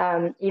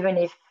 Even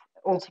if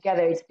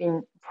altogether it's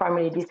been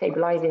primarily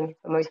destabilizing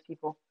for most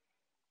people.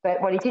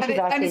 But what it teaches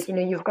us is,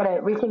 you've got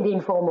to rethink the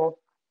informal.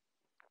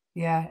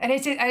 Yeah, and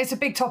it's a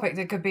big topic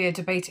that could be a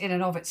debate in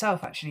and of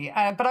itself, actually.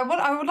 But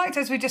I would like to,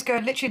 as we just go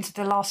literally into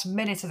the last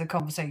minute of the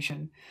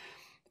conversation,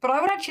 But I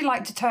would actually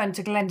like to turn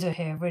to Glenda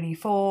here, really,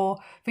 for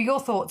your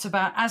thoughts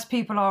about, as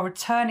people are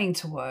returning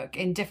to work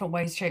in different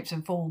ways, shapes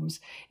and forms,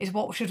 is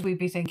what should we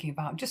be thinking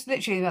about? Just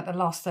literally about the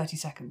last 30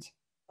 seconds.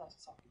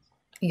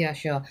 Yeah,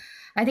 sure.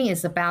 I think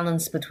it's the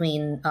balance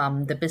between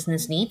the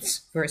business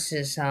needs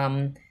versus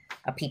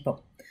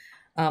people.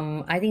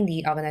 I think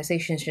the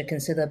organizations should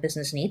consider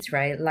business needs,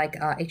 right? Like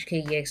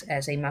HKEX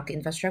as a market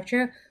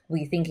infrastructure,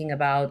 we're thinking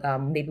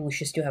about maybe we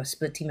should still have a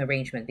split team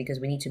arrangement because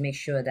we need to make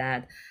sure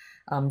that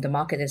the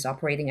market is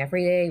operating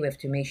every day. We have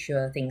to make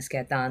sure things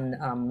get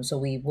done. So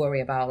we worry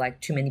about like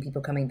too many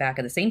people coming back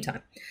at the same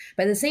time.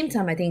 But at the same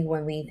time, I think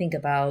when we think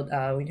about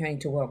returning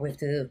to work, we have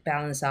to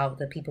balance out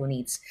the people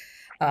needs.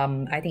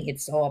 I think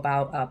it's all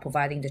about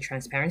providing the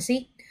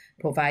transparency,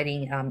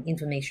 providing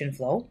information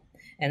flow,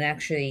 and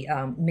actually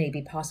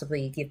maybe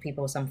possibly give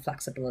people some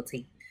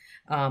flexibility.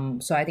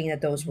 So I think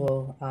that those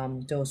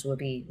will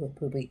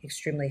be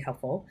extremely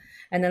helpful.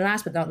 And then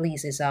last but not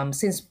least is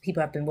since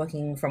people have been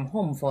working from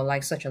home for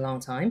like such a long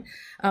time,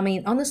 I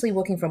mean, honestly,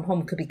 working from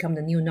home could become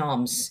the new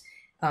norms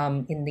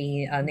in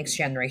the next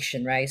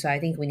generation, right? So I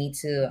think we need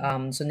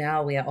to, so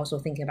now we are also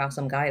thinking about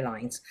some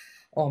guidelines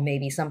or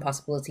maybe some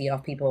possibility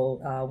of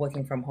people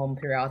working from home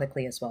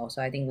periodically as well.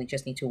 So I think we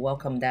just need to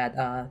welcome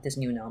that, this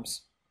new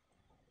norms.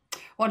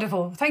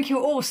 Wonderful. Thank you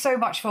all so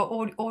much for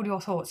all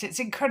your thoughts. It's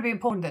incredibly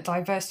important that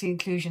diversity and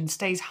inclusion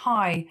stays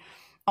high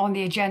on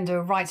the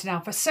agenda right now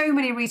for so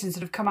many reasons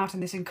that have come out in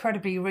this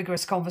incredibly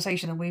rigorous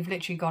conversation, and we've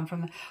literally gone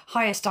from the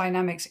highest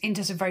dynamics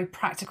into some very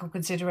practical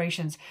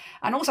considerations,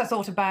 and also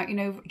thought about, you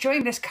know,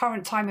 during this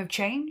current time of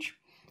change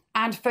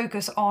and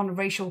focus on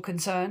racial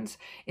concerns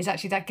is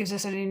actually, that gives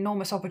us an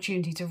enormous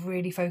opportunity to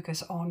really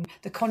focus on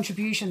the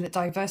contribution that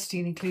diversity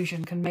and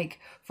inclusion can make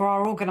for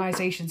our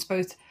organisations,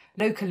 both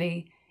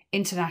locally,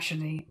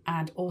 internationally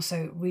and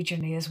also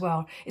regionally as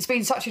well. It's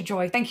been such a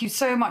joy. Thank you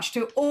so much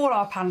to all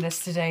our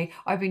panelists today.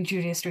 I've been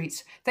Julia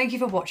Streets. Thank you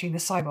for watching the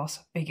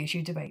Sibos Big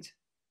Issue Debate.